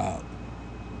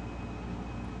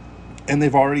 And they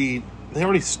already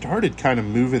started kind of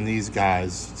moving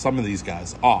some of these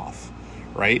guys off,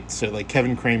 right? So like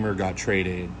Kevin Kramer got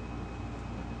traded.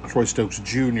 Troy Stokes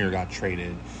Jr. got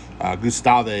traded.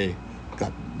 Gustave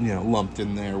got, lumped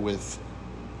in there with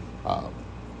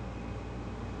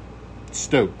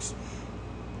Stokes.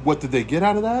 What did they get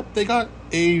out of that? They got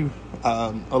a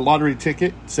lottery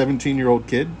ticket, 17-year-old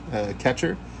kid,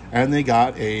 catcher, and they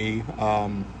got a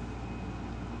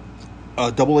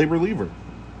double-A reliever,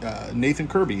 Nathan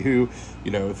Kirby, who,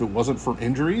 if it wasn't for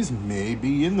injuries, may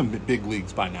be in the big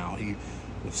leagues by now. He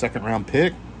was a second-round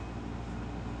pick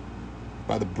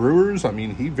by the Brewers. I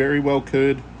mean, he very well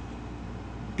could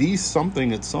be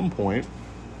something at some point.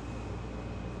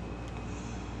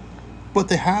 But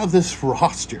they have this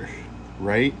roster,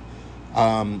 right?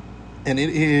 And it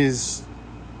is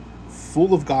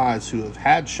full of guys who have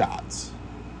had shots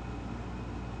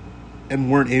and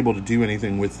weren't able to do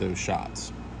anything with those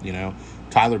shots.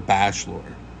 Tyler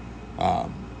Bachelor.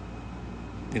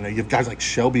 You have guys like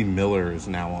Shelby Miller is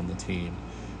now on the team.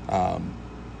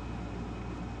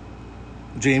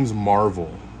 James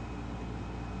Marvel.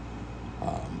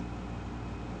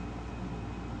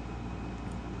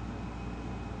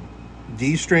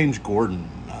 D. Strange Gordon.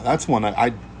 That's one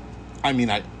I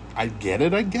get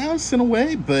it, I guess, in a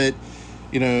way, but,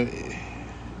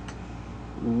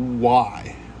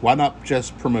 why? Why not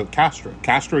just promote Castro?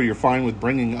 Castro, you're fine with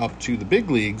bringing up to the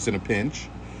big leagues in a pinch.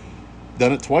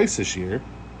 Done it twice this year.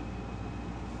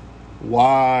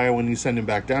 Why, when you send him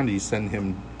back down, do you send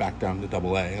him back down to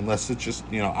Double-A? Unless it's just,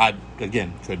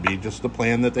 could be just the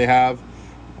plan that they have.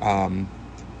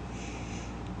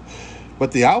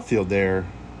 But the outfield there,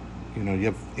 you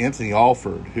have Anthony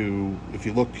Alford, who, if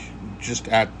you look just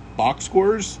at box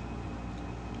scores,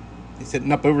 he's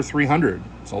hitting up over 300.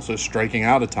 He's also striking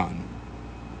out a ton.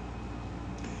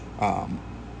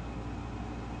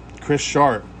 Chris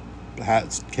Sharp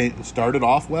started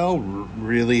off well,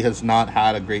 really has not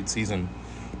had a great season.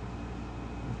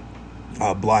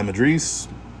 Bly Madris,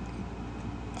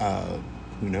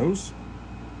 who knows?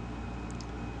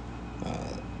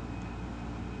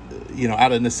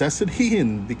 Out of necessity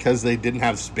and because they didn't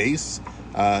have space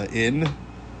in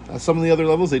some of the other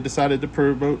levels, they decided to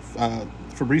promote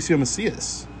Fabricio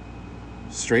Macias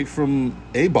straight from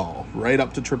A-ball right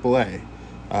up to AAA.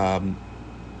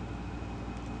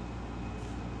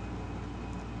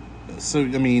 So, a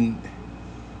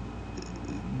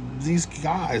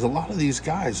lot of these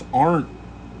guys aren't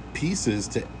pieces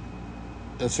to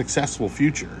a successful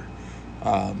future.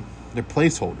 They're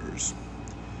placeholders.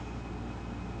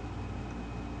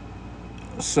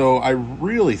 So I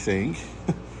really think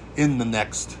in the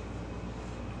next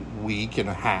week and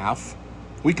a half,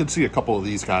 we could see a couple of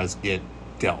these guys get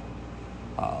dealt.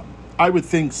 I would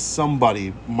think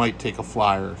somebody might take a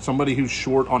flyer. Somebody who's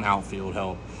short on outfield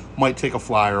help might take a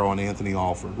flyer on Anthony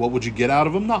Alford. What would you get out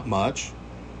of him? Not much.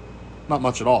 Not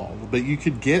much at all. But you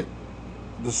could get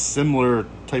the similar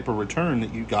type of return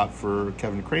that you got for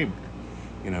Kevin Kramer.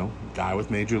 Guy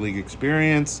with major league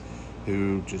experience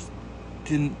who just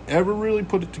didn't ever really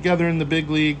put it together in the big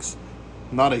leagues.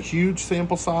 Not a huge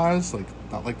sample size,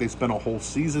 not like they spent a whole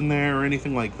season there or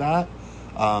anything like that.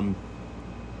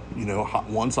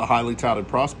 Once a highly touted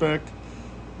prospect,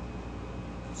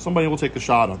 somebody will take a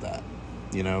shot on that.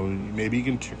 Maybe you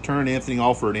can turn Anthony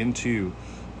Alford into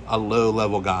a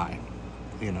low-level guy.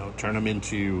 Turn him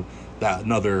into that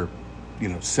another,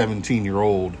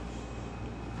 17-year-old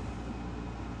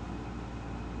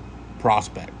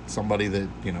prospect. Somebody that,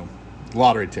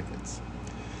 lottery tickets.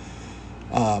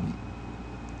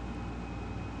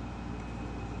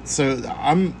 So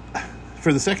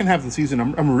for the second half of the season,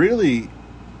 I'm really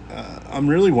I'm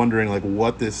really wondering like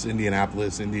what this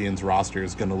Indianapolis Indians roster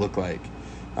is going to look like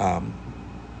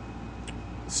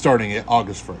starting at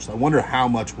August 1st. I wonder how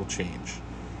much will change.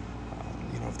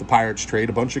 If the Pirates trade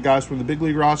a bunch of guys from the big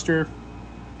league roster,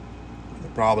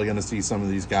 they're probably going to see some of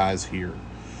these guys here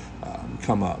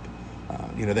come up.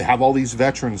 They have all these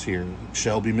veterans here.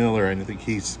 Shelby Miller, and I think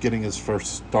he's getting his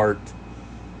first start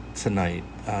tonight.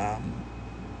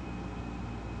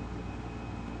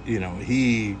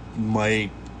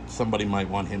 Somebody might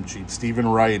want him cheap. Stephen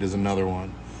Wright is another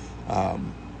one.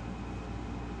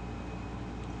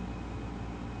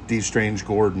 D. Strange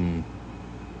Gordon,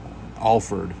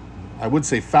 Alford. I would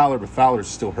say Fowler, but Fowler's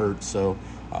still hurt, so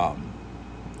I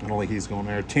don't think he's going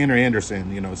there. Tanner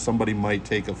Anderson, somebody might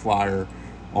take a flyer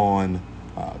on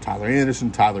Tyler Anderson,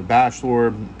 Tyler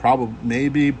Bachelor,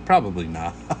 probably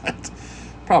not.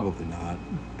 Probably not,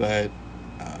 but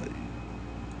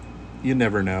you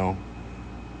never know.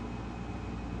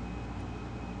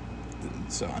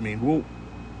 So, we'll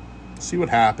see what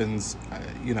happens.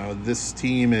 This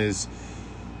team is,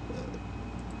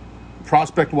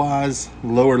 prospect-wise,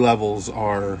 lower levels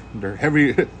they're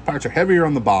heavy. Pirates are heavier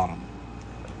on the bottom,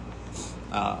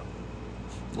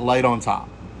 light on top.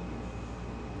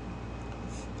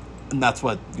 And that's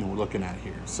what we're looking at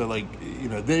here. So,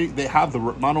 they have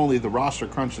not only the roster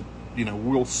crunch,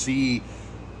 we'll see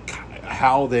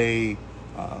how they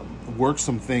work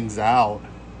some things out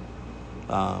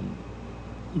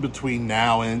between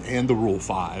now and the Rule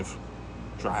 5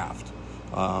 draft.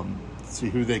 See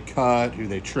who they cut, who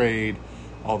they trade,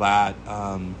 all that.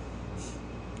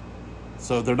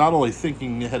 So they're not only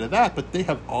thinking ahead of that, but they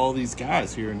have all these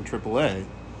guys here in AAA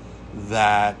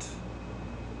that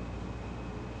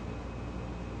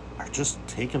are just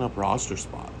taking up roster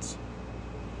spots.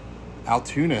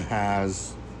 Altoona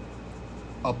has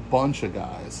a bunch of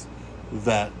guys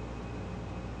that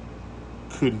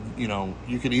could,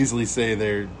 you could easily say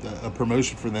a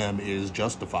promotion for them is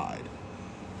justified.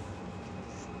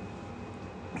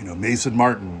 Mason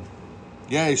Martin,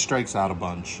 he strikes out a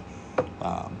bunch.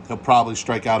 He'll probably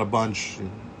strike out a bunch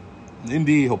in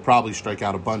Indy. He'll probably strike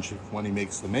out a bunch when he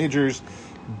makes the majors,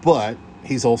 but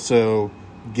he's also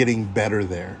getting better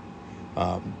there.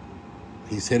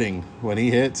 He's hitting when he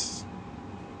hits.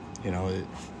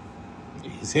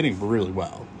 He's hitting really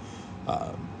well.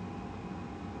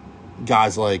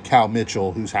 Guys like Cal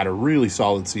Mitchell, who's had a really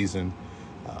solid season.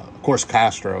 Of course,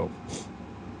 Castro.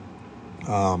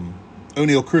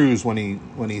 O'Neal Cruz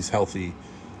when he's healthy.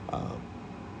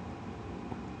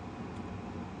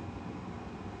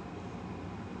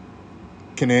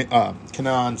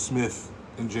 Kenan Smith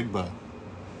and Jigba,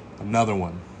 another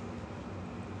one.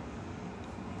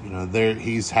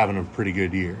 He's having a pretty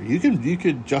good year. You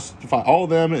could justify all of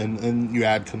them, and you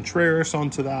add Contreras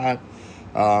onto that.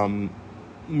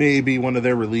 Maybe one of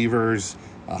their relievers,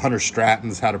 Hunter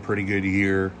Stratton's had a pretty good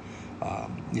year.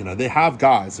 They have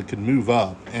guys that can move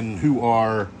up and who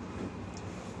are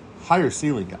higher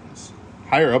ceiling guys,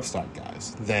 higher upside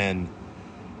guys than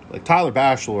Tyler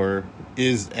Bachelor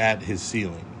is at his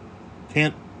ceiling.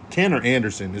 Tanner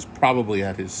Anderson is probably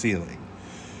at his ceiling.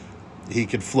 He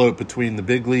could float between the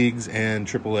big leagues and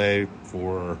AAA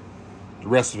for the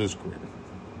rest of his career.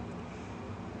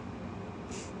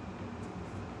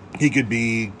 He could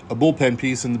be a bullpen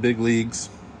piece in the big leagues.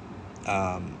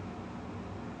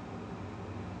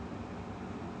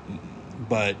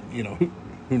 But,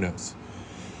 who knows?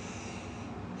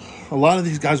 A lot of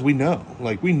these guys we know.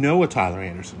 We know what Tyler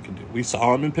Anderson can do. We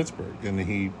saw him in Pittsburgh, and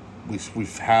we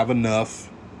have enough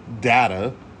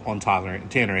data on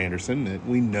Tanner Anderson that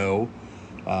we know,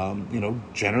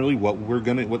 generally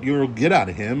what you'll get out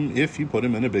of him if you put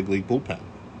him in a big league bullpen.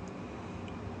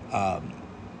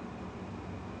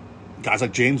 Guys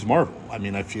like James Marvel.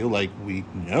 I feel like we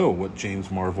know what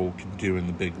James Marvel can do in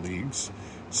the big leagues.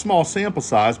 Small sample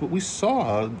size, but we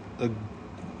saw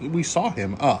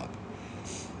him up.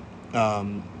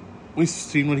 We've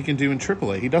seen what he can do in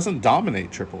AAA. He doesn't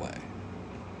dominate AAA.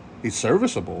 He's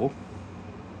serviceable.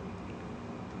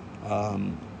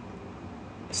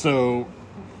 So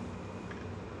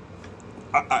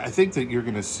I think that you're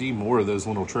going to see more of those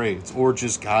little trades, or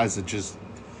just guys that just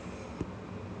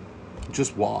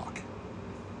walk.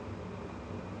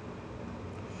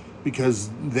 Because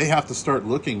they have to start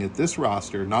looking at this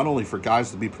roster, not only for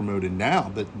guys to be promoted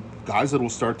now, but guys that will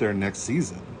start there next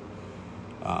season.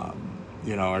 Are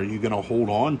you going to hold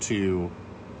on to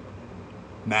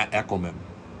Matt Eckelman?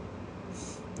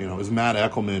 Is Matt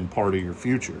Eckelman part of your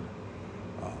future?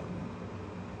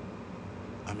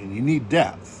 You need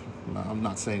depth. I'm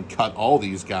not saying cut all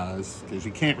these guys, because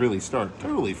you can't really start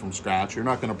totally from scratch. You're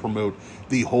not going to promote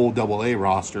the whole AA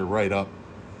roster right up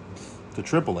to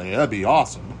AAA. That'd be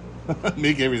awesome.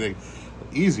 Make everything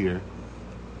easier.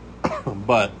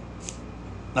 But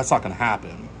that's not going to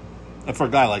happen. And for a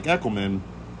guy like Eckelman,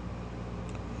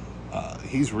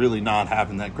 he's really not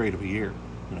having that great of a year.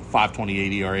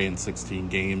 5.28 ERA in 16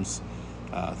 games,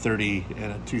 30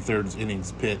 and 2/3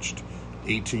 innings pitched,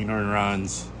 18 earned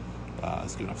runs.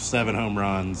 He's going to have 7 home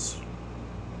runs.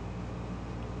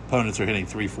 Opponents are hitting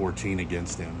 .314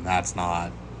 against him. That's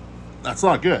not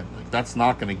good. That's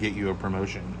not going to get you a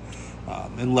promotion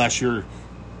unless you're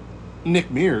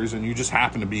Nick Mears and you just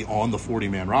happen to be on the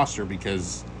 40-man roster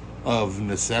because of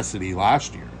necessity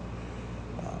last year.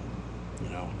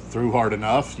 Threw hard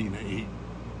enough. He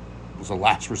was a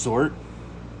last resort.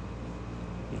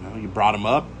 You brought him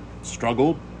up,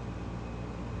 struggled,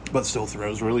 but still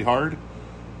throws really hard.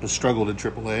 Has struggled in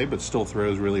AAA, but still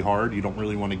throws really hard. You don't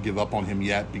really want to give up on him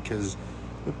yet because,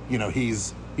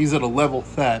 he's at a level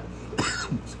that,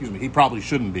 excuse me, he probably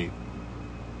shouldn't be.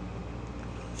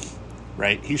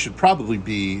 Right? He should probably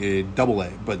be a AA,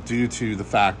 but due to the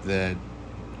fact that,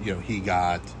 he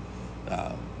got,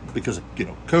 because of,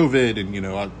 COVID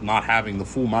and, not having the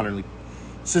full minor league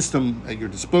system at your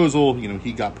disposal,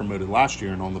 he got promoted last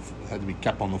year and had to be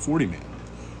kept on the 40-man.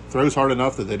 Throws hard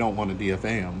enough that they don't want to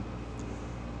DFA him.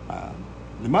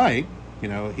 They might,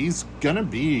 he's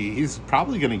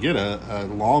probably going to get a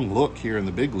long look here in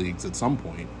the big leagues at some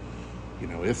point.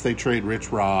 If they trade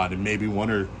Rich Rod and maybe 1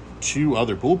 or 2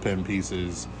 other bullpen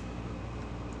pieces,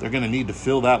 they're going to need to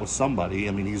fill that with somebody.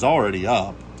 I mean, he's already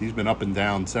up. He's been up and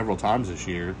down several times this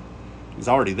year. He's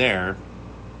already there.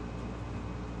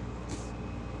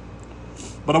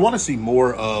 But I want to see the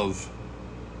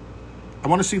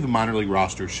minor league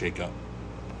rosters shake up.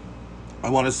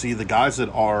 I want to see the guys that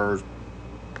are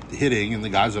hitting and the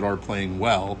guys that are playing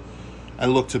well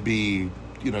and look to be,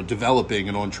 developing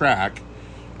and on track.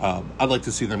 I'd like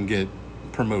to see them get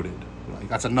promoted.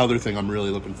 That's another thing I'm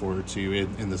really looking forward to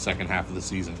in the second half of the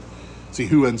season. See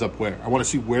who ends up where. I want to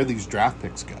see where these draft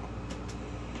picks go.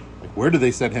 Where do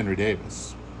they send Henry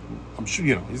Davis? I'm sure,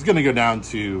 he's going to go down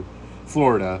to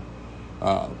Florida.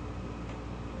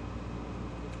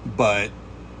 But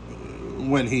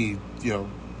when he,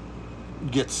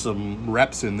 gets some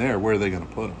reps in there, where are they going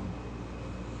to put him?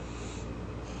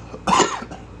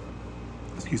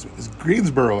 Excuse me. Is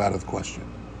Greensboro out of the question?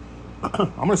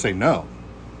 I'm going to say no.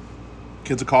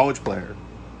 Kid's a college player,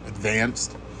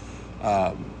 advanced,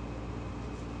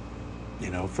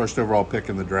 first overall pick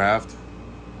in the draft.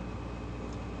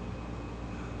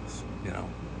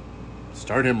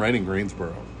 Start him right in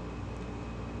Greensboro.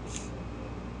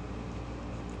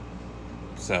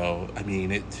 So,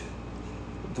 it's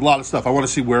a lot of stuff. I want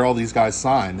to see where all these guys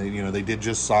sign. They did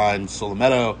just sign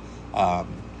Solometo.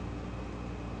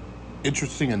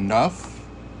 Interesting enough,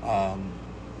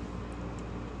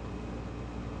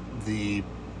 the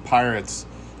Pirates,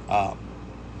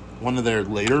 one of their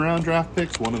later round draft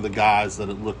picks, one of the guys that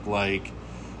it looked like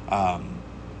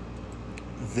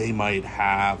they might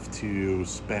have to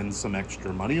spend some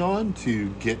extra money on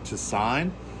to get to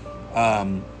sign.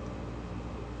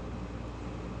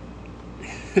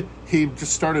 He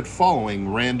just started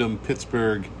following random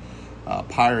Pittsburgh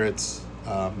Pirates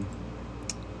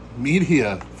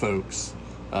media folks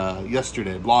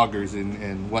yesterday, bloggers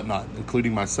and whatnot,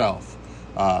 including myself.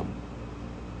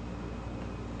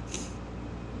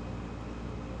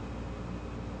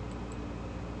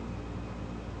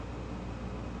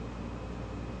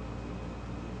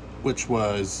 Which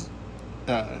was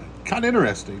kind of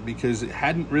interesting because it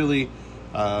hadn't really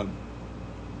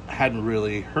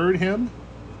heard him.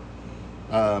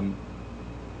 Hadn't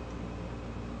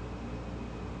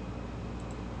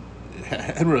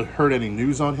really heard any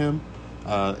news on him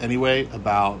anyway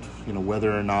about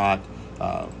whether or not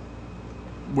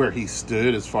where he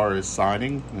stood as far as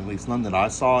signing, at least none that I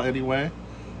saw anyway.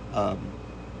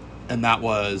 And that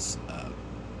was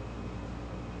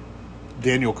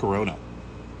Daniel Corona.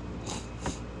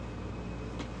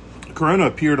 Corona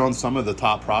appeared on some of the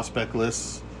top prospect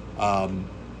lists.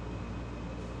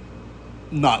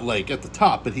 Not like at the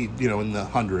top, but he, in the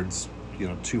hundreds,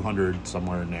 200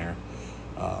 somewhere in there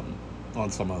on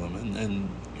some of them. And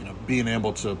being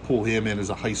able to pull him in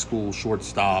as a high school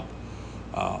shortstop,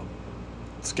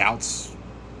 scouts,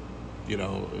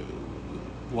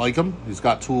 like him. He's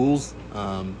got tools.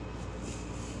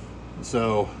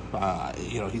 So,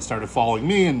 he started following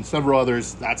me and several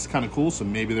others. That's kind of cool. So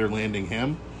maybe they're landing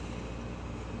him.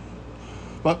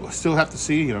 But we'll still have to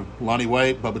see, Lonnie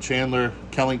White, Bubba Chandler,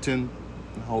 Kellington,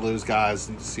 all those guys,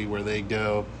 need to see where they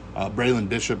go. Braylon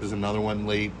Bishop is another one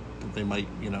late that they might,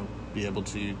 be able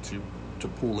to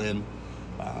pull in.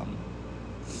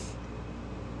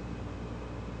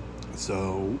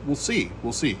 So we'll see.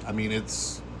 We'll see. I mean,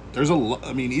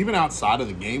 even outside of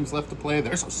the games left to play,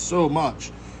 there's so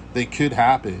much that could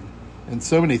happen, and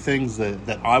so many things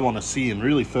that I want to see and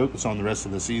really focus on the rest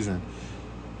of the season.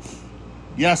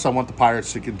 Yes, I want the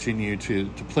Pirates to continue to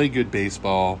play good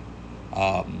baseball.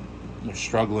 They're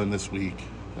struggling this week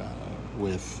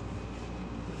with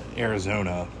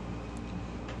Arizona.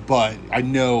 But I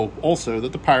know also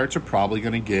that the Pirates are probably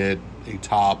going to get a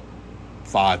top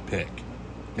 5 pick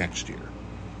next year.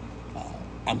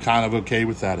 I'm kind of okay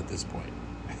with that at this point.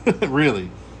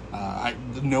 Really.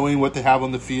 Knowing what they have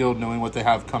on the field, knowing what they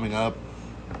have coming up,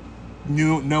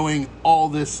 knowing all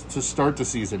this to start the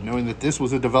season, knowing that this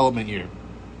was a development year.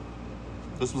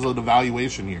 This was an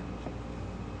evaluation year.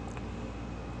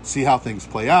 See how things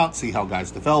play out, see how guys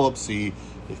develop, see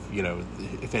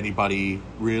if anybody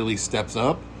really steps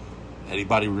up,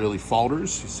 anybody really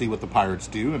falters, see what the Pirates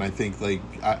do. And I think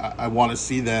I want to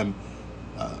see them.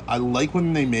 I like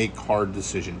when they make hard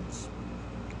decisions.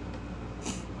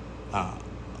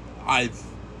 I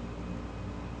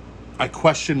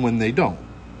question when they don't.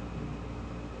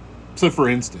 So, for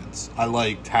instance, I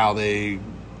liked how they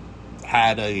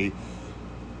had a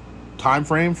time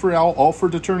frame for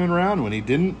Alford to turn it around. When he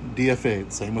didn't,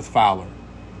 DFA'd. Same with Fowler.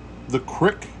 The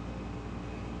Crick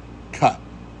cut.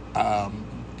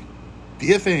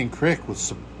 DFAing Crick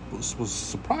was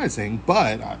surprising,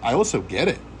 but I also get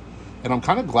it. And I'm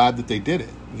kind of glad that they did it.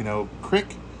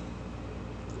 Crick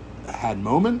had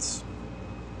moments.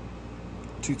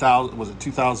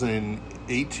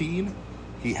 2018?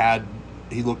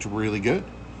 He looked really good.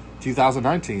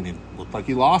 2019, it looked like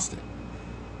he lost it.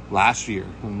 Last year,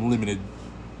 in limited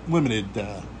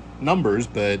numbers,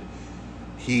 but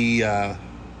he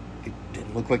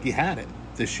didn't look like he had it.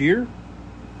 This year,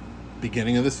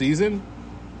 beginning of the season,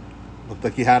 looked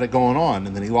like he had it going on,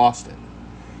 and then he lost it.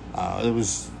 It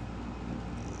was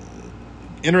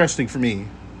interesting for me.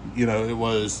 It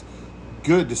was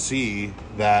good to see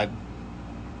that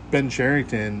Ben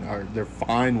Cherington, they're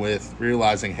fine with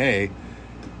realizing, hey,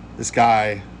 this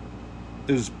guy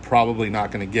is probably not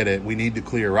going to get it. We need to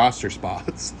clear roster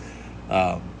spots.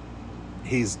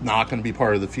 He's not going to be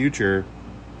part of the future.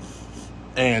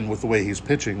 And with the way he's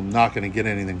pitching, I'm not going to get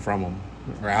anything from him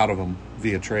or out of him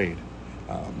via trade.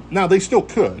 Now, they still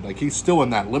could. He's still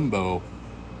in that limbo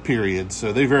period,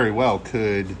 so they very well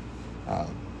could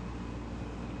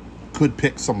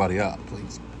pick somebody up.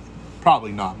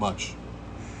 Probably not much.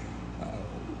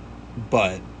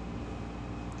 But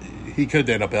he could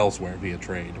end up elsewhere via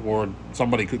trade, or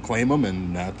somebody could claim him,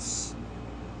 and that's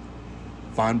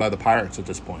fine by the Pirates at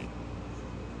this point.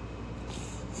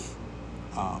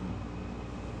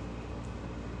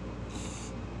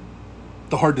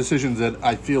 The hard decisions that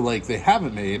I feel like they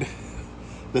haven't made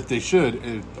that they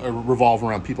should revolve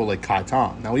around people like Kai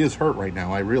Tom. Now, he is hurt right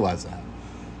now, I realize that,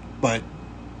 but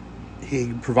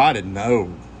he provided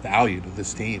no value to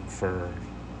this team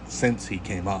since he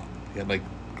came up. He had a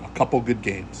couple good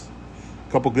games,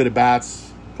 a couple good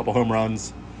at-bats, a couple home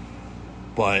runs.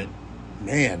 But,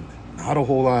 man, not a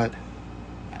whole lot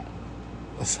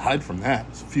aside from that.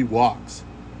 It's a few walks.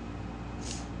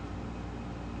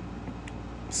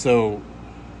 So,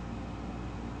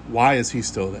 why is he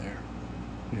still there?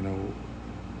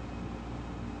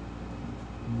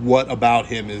 What about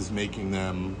him is making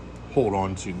them hold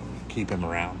on to him, keep him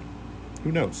around?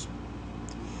 Who knows?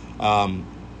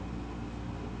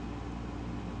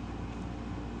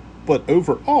 But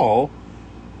overall,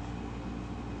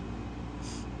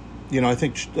 I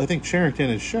think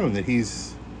Cherington has shown that he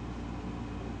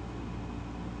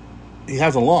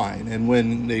has a line, and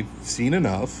when they've seen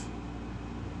enough,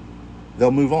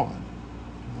 they'll move on.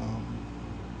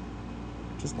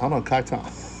 Just not on Kai Tom.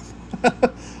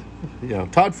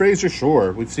 Todd Frazier,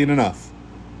 sure, we've seen enough.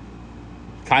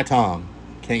 Kai Tom,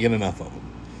 can't get enough of him.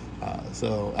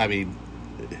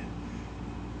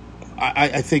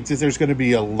 I think that there's going to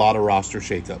be a lot of roster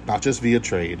shakeup, not just via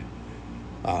trade.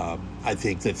 I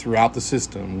think that throughout the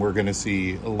system, we're going to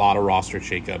see a lot of roster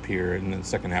shakeup here in the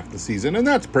second half of the season, and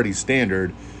that's pretty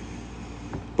standard.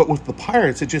 But with the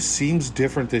Pirates, it just seems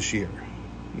different this year.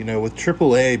 With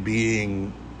AAA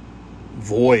being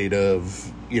void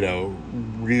of,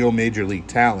 real major league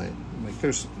talent.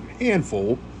 There's a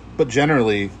handful, but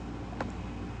generally,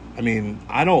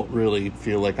 I don't really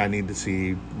feel like I need to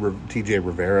see TJ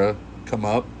Rivera come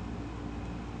up.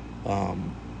 I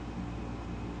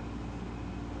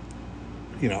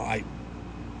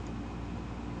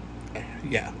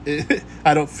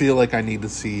don't feel like I need to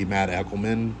see Matt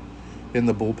Eckelman in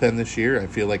the bullpen this year. I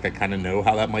feel like I kind of know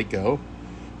how that might go.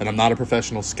 And I'm not a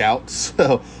professional scout,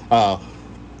 so,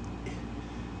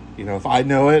 if I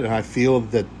know it and I feel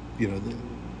that,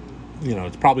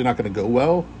 it's probably not going to go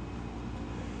well.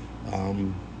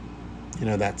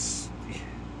 That's,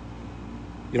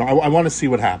 I want to see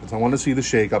what happens. I want to see the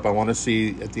shakeup. I want to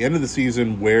see at the end of the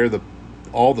season where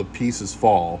all the pieces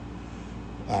fall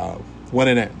when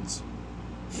it ends,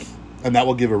 and that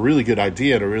will give a really good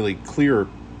idea to really clear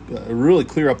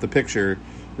up the picture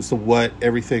as to what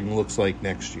everything looks like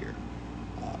next year.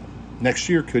 Next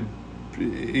year could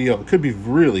be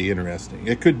really interesting.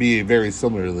 It could be very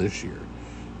similar to this year.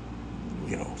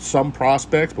 Some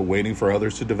prospects, but waiting for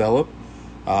others to develop,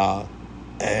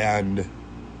 and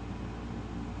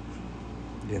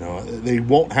they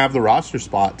won't have the roster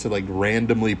spot to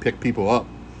randomly pick people up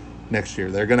next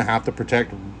year. They're going to have to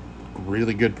protect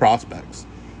really good prospects.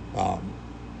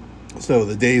 So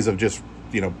the days of just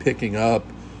picking up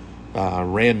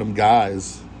random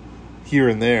guys here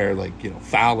and there,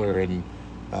 Fowler and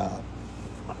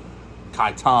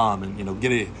Kai Tom,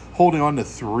 and holding on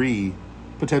to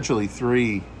potentially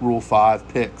three Rule 5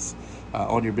 picks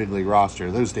on your big league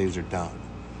roster, those days are done.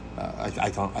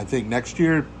 I think next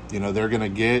year, they're going to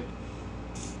get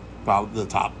about the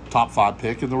top 5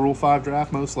 pick in the Rule 5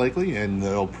 draft most likely, and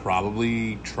they'll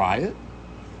probably try it.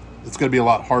 It's going to be a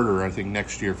lot harder, I think,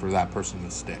 next year for that person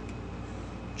to stick,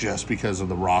 just because of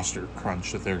the roster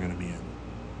crunch that they're going to be in.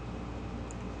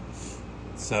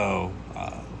 So,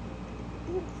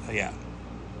 yeah.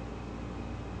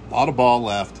 A lot of ball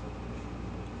left.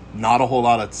 Not a whole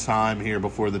lot of time here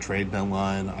before the trade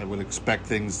deadline. I would expect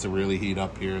things to really heat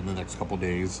up here in the next couple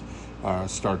days.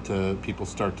 Players start to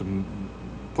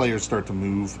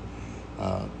move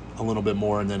a little bit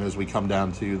more, and then as we come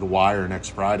down to the wire next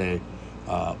Friday,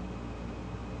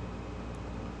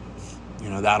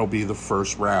 that'll be the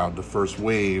first round, the first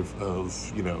wave of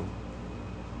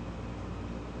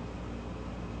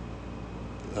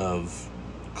of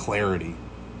clarity.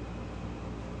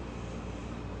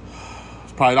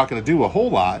 It's probably not going to do a whole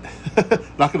lot,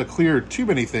 not going to clear too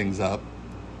many things up,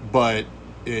 but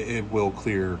it will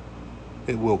clear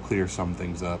some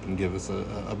things up and give us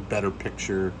a better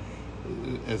picture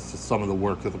as to some of the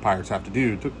work that the Pirates have to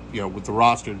do to, with the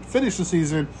roster to finish the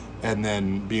season, and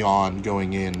then beyond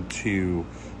going into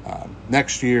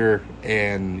next year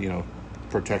and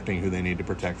protecting who they need to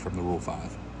protect from the Rule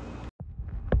 5.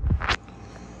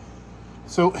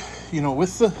 So,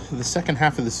 with the second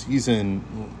half of the season,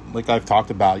 like I've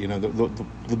talked about,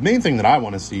 the main thing that I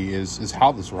want to see is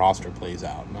how this roster plays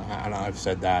out. And I've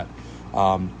said that.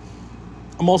 I'm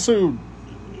also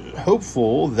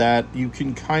hopeful that you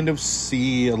can kind of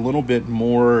see a little bit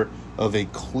more of a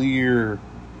clear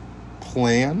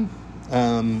plan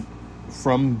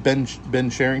from Ben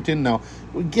Cherington. Now,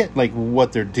 we get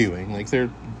what they're doing. They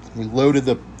loaded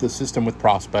the system with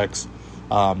prospects.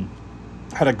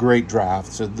 Had a great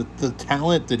draft. So the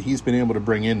talent that he's been able to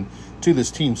bring in to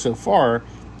this team so far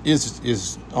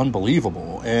is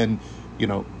unbelievable. And,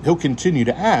 he'll continue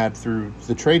to add through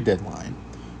the trade deadline.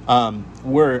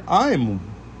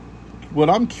 What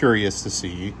I'm curious to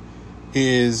see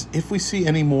is if we see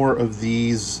any more of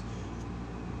these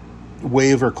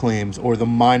waiver claims or the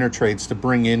minor trades to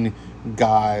bring in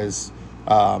guys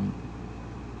like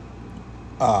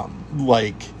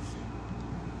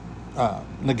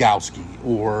Nagowski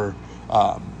or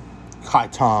Kai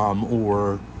Tom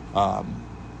or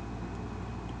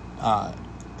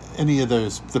any of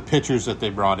the pitchers that they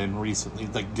brought in recently,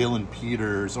 like Dylan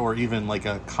Peters or even like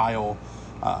a Kyle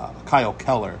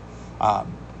Keller.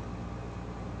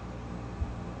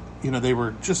 They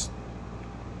were just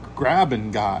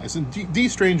grabbing guys, and D.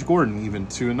 Strange Gordon even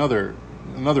to another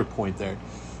point there.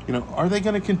 Are they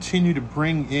going to continue to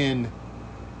bring in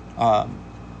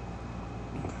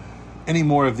any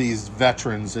more of these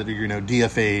veterans that are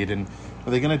DFA'd, and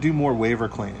are they going to do more waiver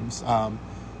claims?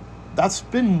 That's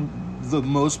been the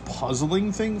most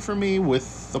puzzling thing for me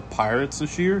with the Pirates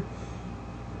this year,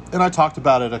 and I talked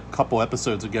about it a couple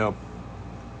episodes ago.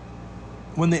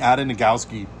 When they added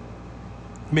Nagowski,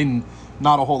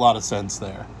 not a whole lot of sense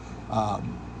there.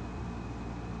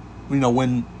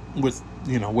 When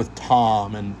with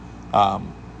Tom and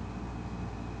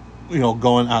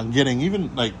going out and getting even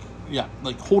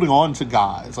holding on to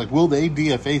guys, will they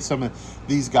DFA some of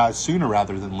these guys sooner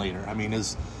rather than later?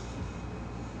 Is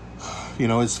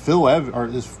Phil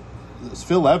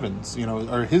Evans,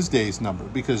 are his days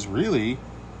numbered? Because really,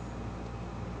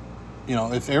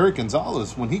 if Eric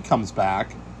Gonzalez, when he comes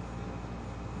back,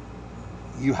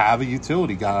 you have a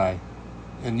utility guy,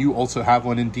 and you also have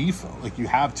one in Defoe. You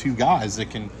have two guys that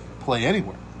can play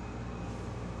anywhere.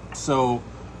 So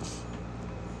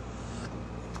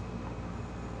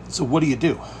what do you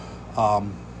do? I'll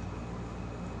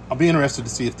be interested to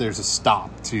see if there's a stop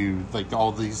to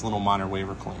all these little minor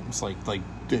waiver claims.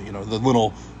 the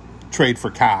little trade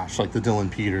for cash, like the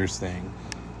Dylan Peters thing.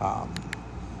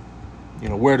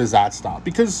 Where does that stop?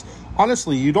 Because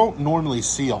honestly, you don't normally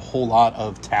see a whole lot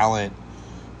of talent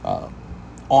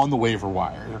on the waiver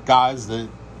wire. There are guys that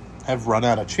have run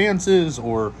out of chances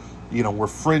or, were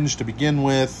fringe to begin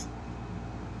with,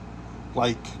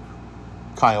 like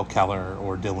Kyle Keller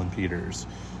or Dylan Peters.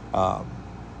 How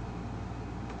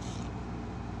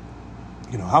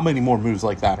many more moves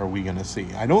like that are we going to see?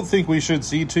 I don't think we should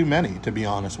see too many, to be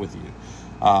honest with you.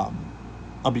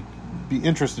 I'll be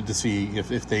interested to see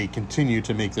if they continue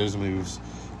to make those moves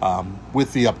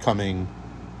with the upcoming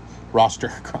roster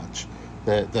crunch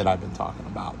that I've been talking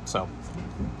about. So,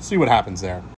 see what happens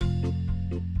there.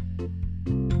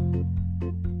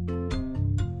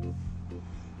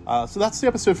 So that's the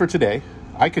episode for today.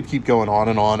 I could keep going on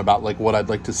and on about like what I'd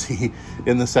like to see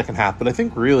in the second half, but I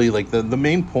think really like the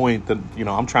main point that I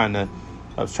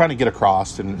was trying to get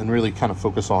across and really kind of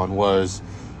focus on was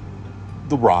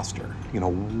the roster.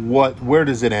 Where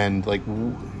does it end? Like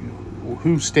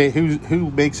who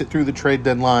makes it through the trade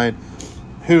deadline?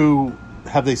 Who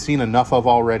have they seen enough of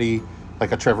already?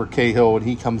 Like a Trevor Cahill when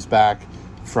he comes back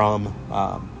from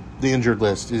the injured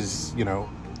list, is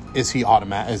he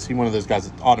automatic? Is he one of those guys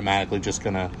that's automatically just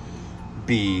gonna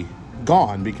be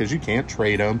gone because you can't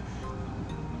trade him?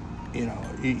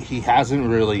 He hasn't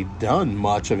really done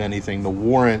much of anything to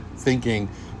warrant thinking,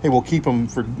 hey, we'll keep him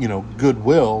for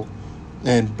goodwill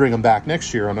and bring him back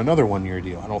next year on another 1-year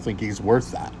deal. I don't think he's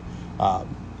worth that.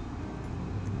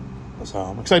 So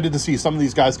I'm excited to see some of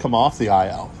these guys come off the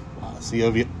IL. See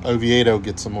Oviedo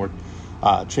get some more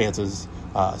chances.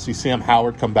 See Sam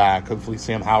Howard come back. Hopefully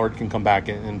Sam Howard can come back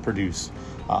and produce.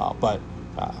 But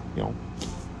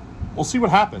we'll see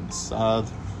what happens.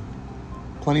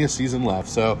 Plenty of season left.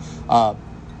 So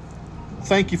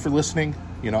thank you for listening.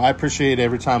 I appreciate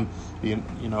every time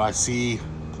I see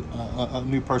a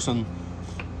new person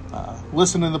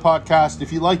listen to the podcast.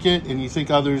 If you like it and you think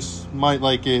others might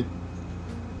like it,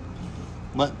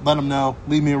 let them know.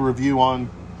 Leave me a review on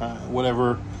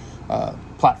whatever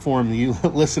platform you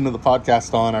listen to the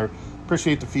podcast on. I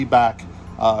appreciate the feedback.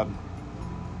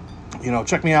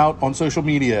 Check me out on social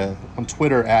media, on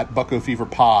Twitter at Bucko Fever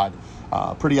Pod.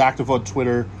 Pretty active on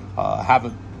Twitter.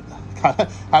 Haven't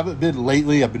been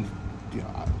lately. I've been,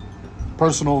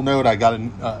 personal note, I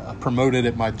got promoted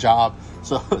at my job,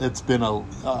 so it's been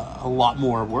a lot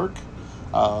more work.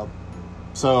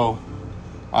 So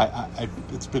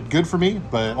it's been good for me,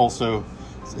 but also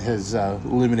has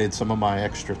limited some of my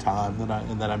extra time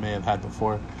that I may have had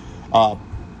before.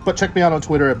 But check me out on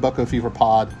Twitter at Bucko Fever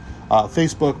Pod,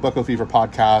 Facebook Bucko Fever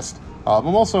Podcast.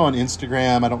 I'm also on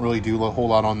Instagram. I don't really do a whole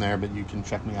lot on there, but you can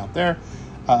check me out there.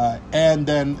 And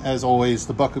then, as always,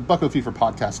 the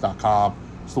BuckoFeverPodcast.com.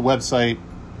 It's the website.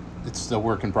 It's a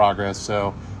work in progress.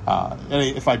 So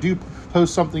if I do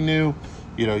post something new,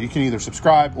 you can either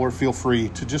subscribe or feel free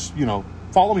to just,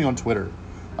 follow me on Twitter.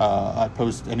 I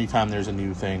post anytime there's a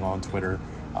new thing on Twitter.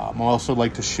 I also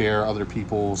like to share other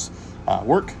people's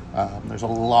work. There's a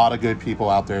lot of good people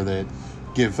out there that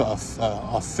give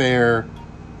a fair,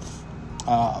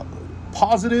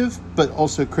 positive, but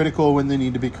also critical when they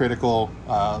need to be critical,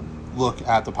 look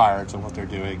at the Pirates and what they're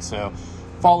doing. So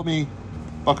follow me,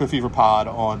 Bucko Fever Pod,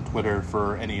 on Twitter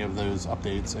for any of those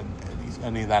updates and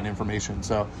any of that information.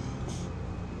 So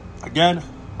again,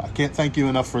 I can't thank you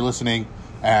enough for listening,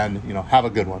 and have a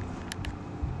good one.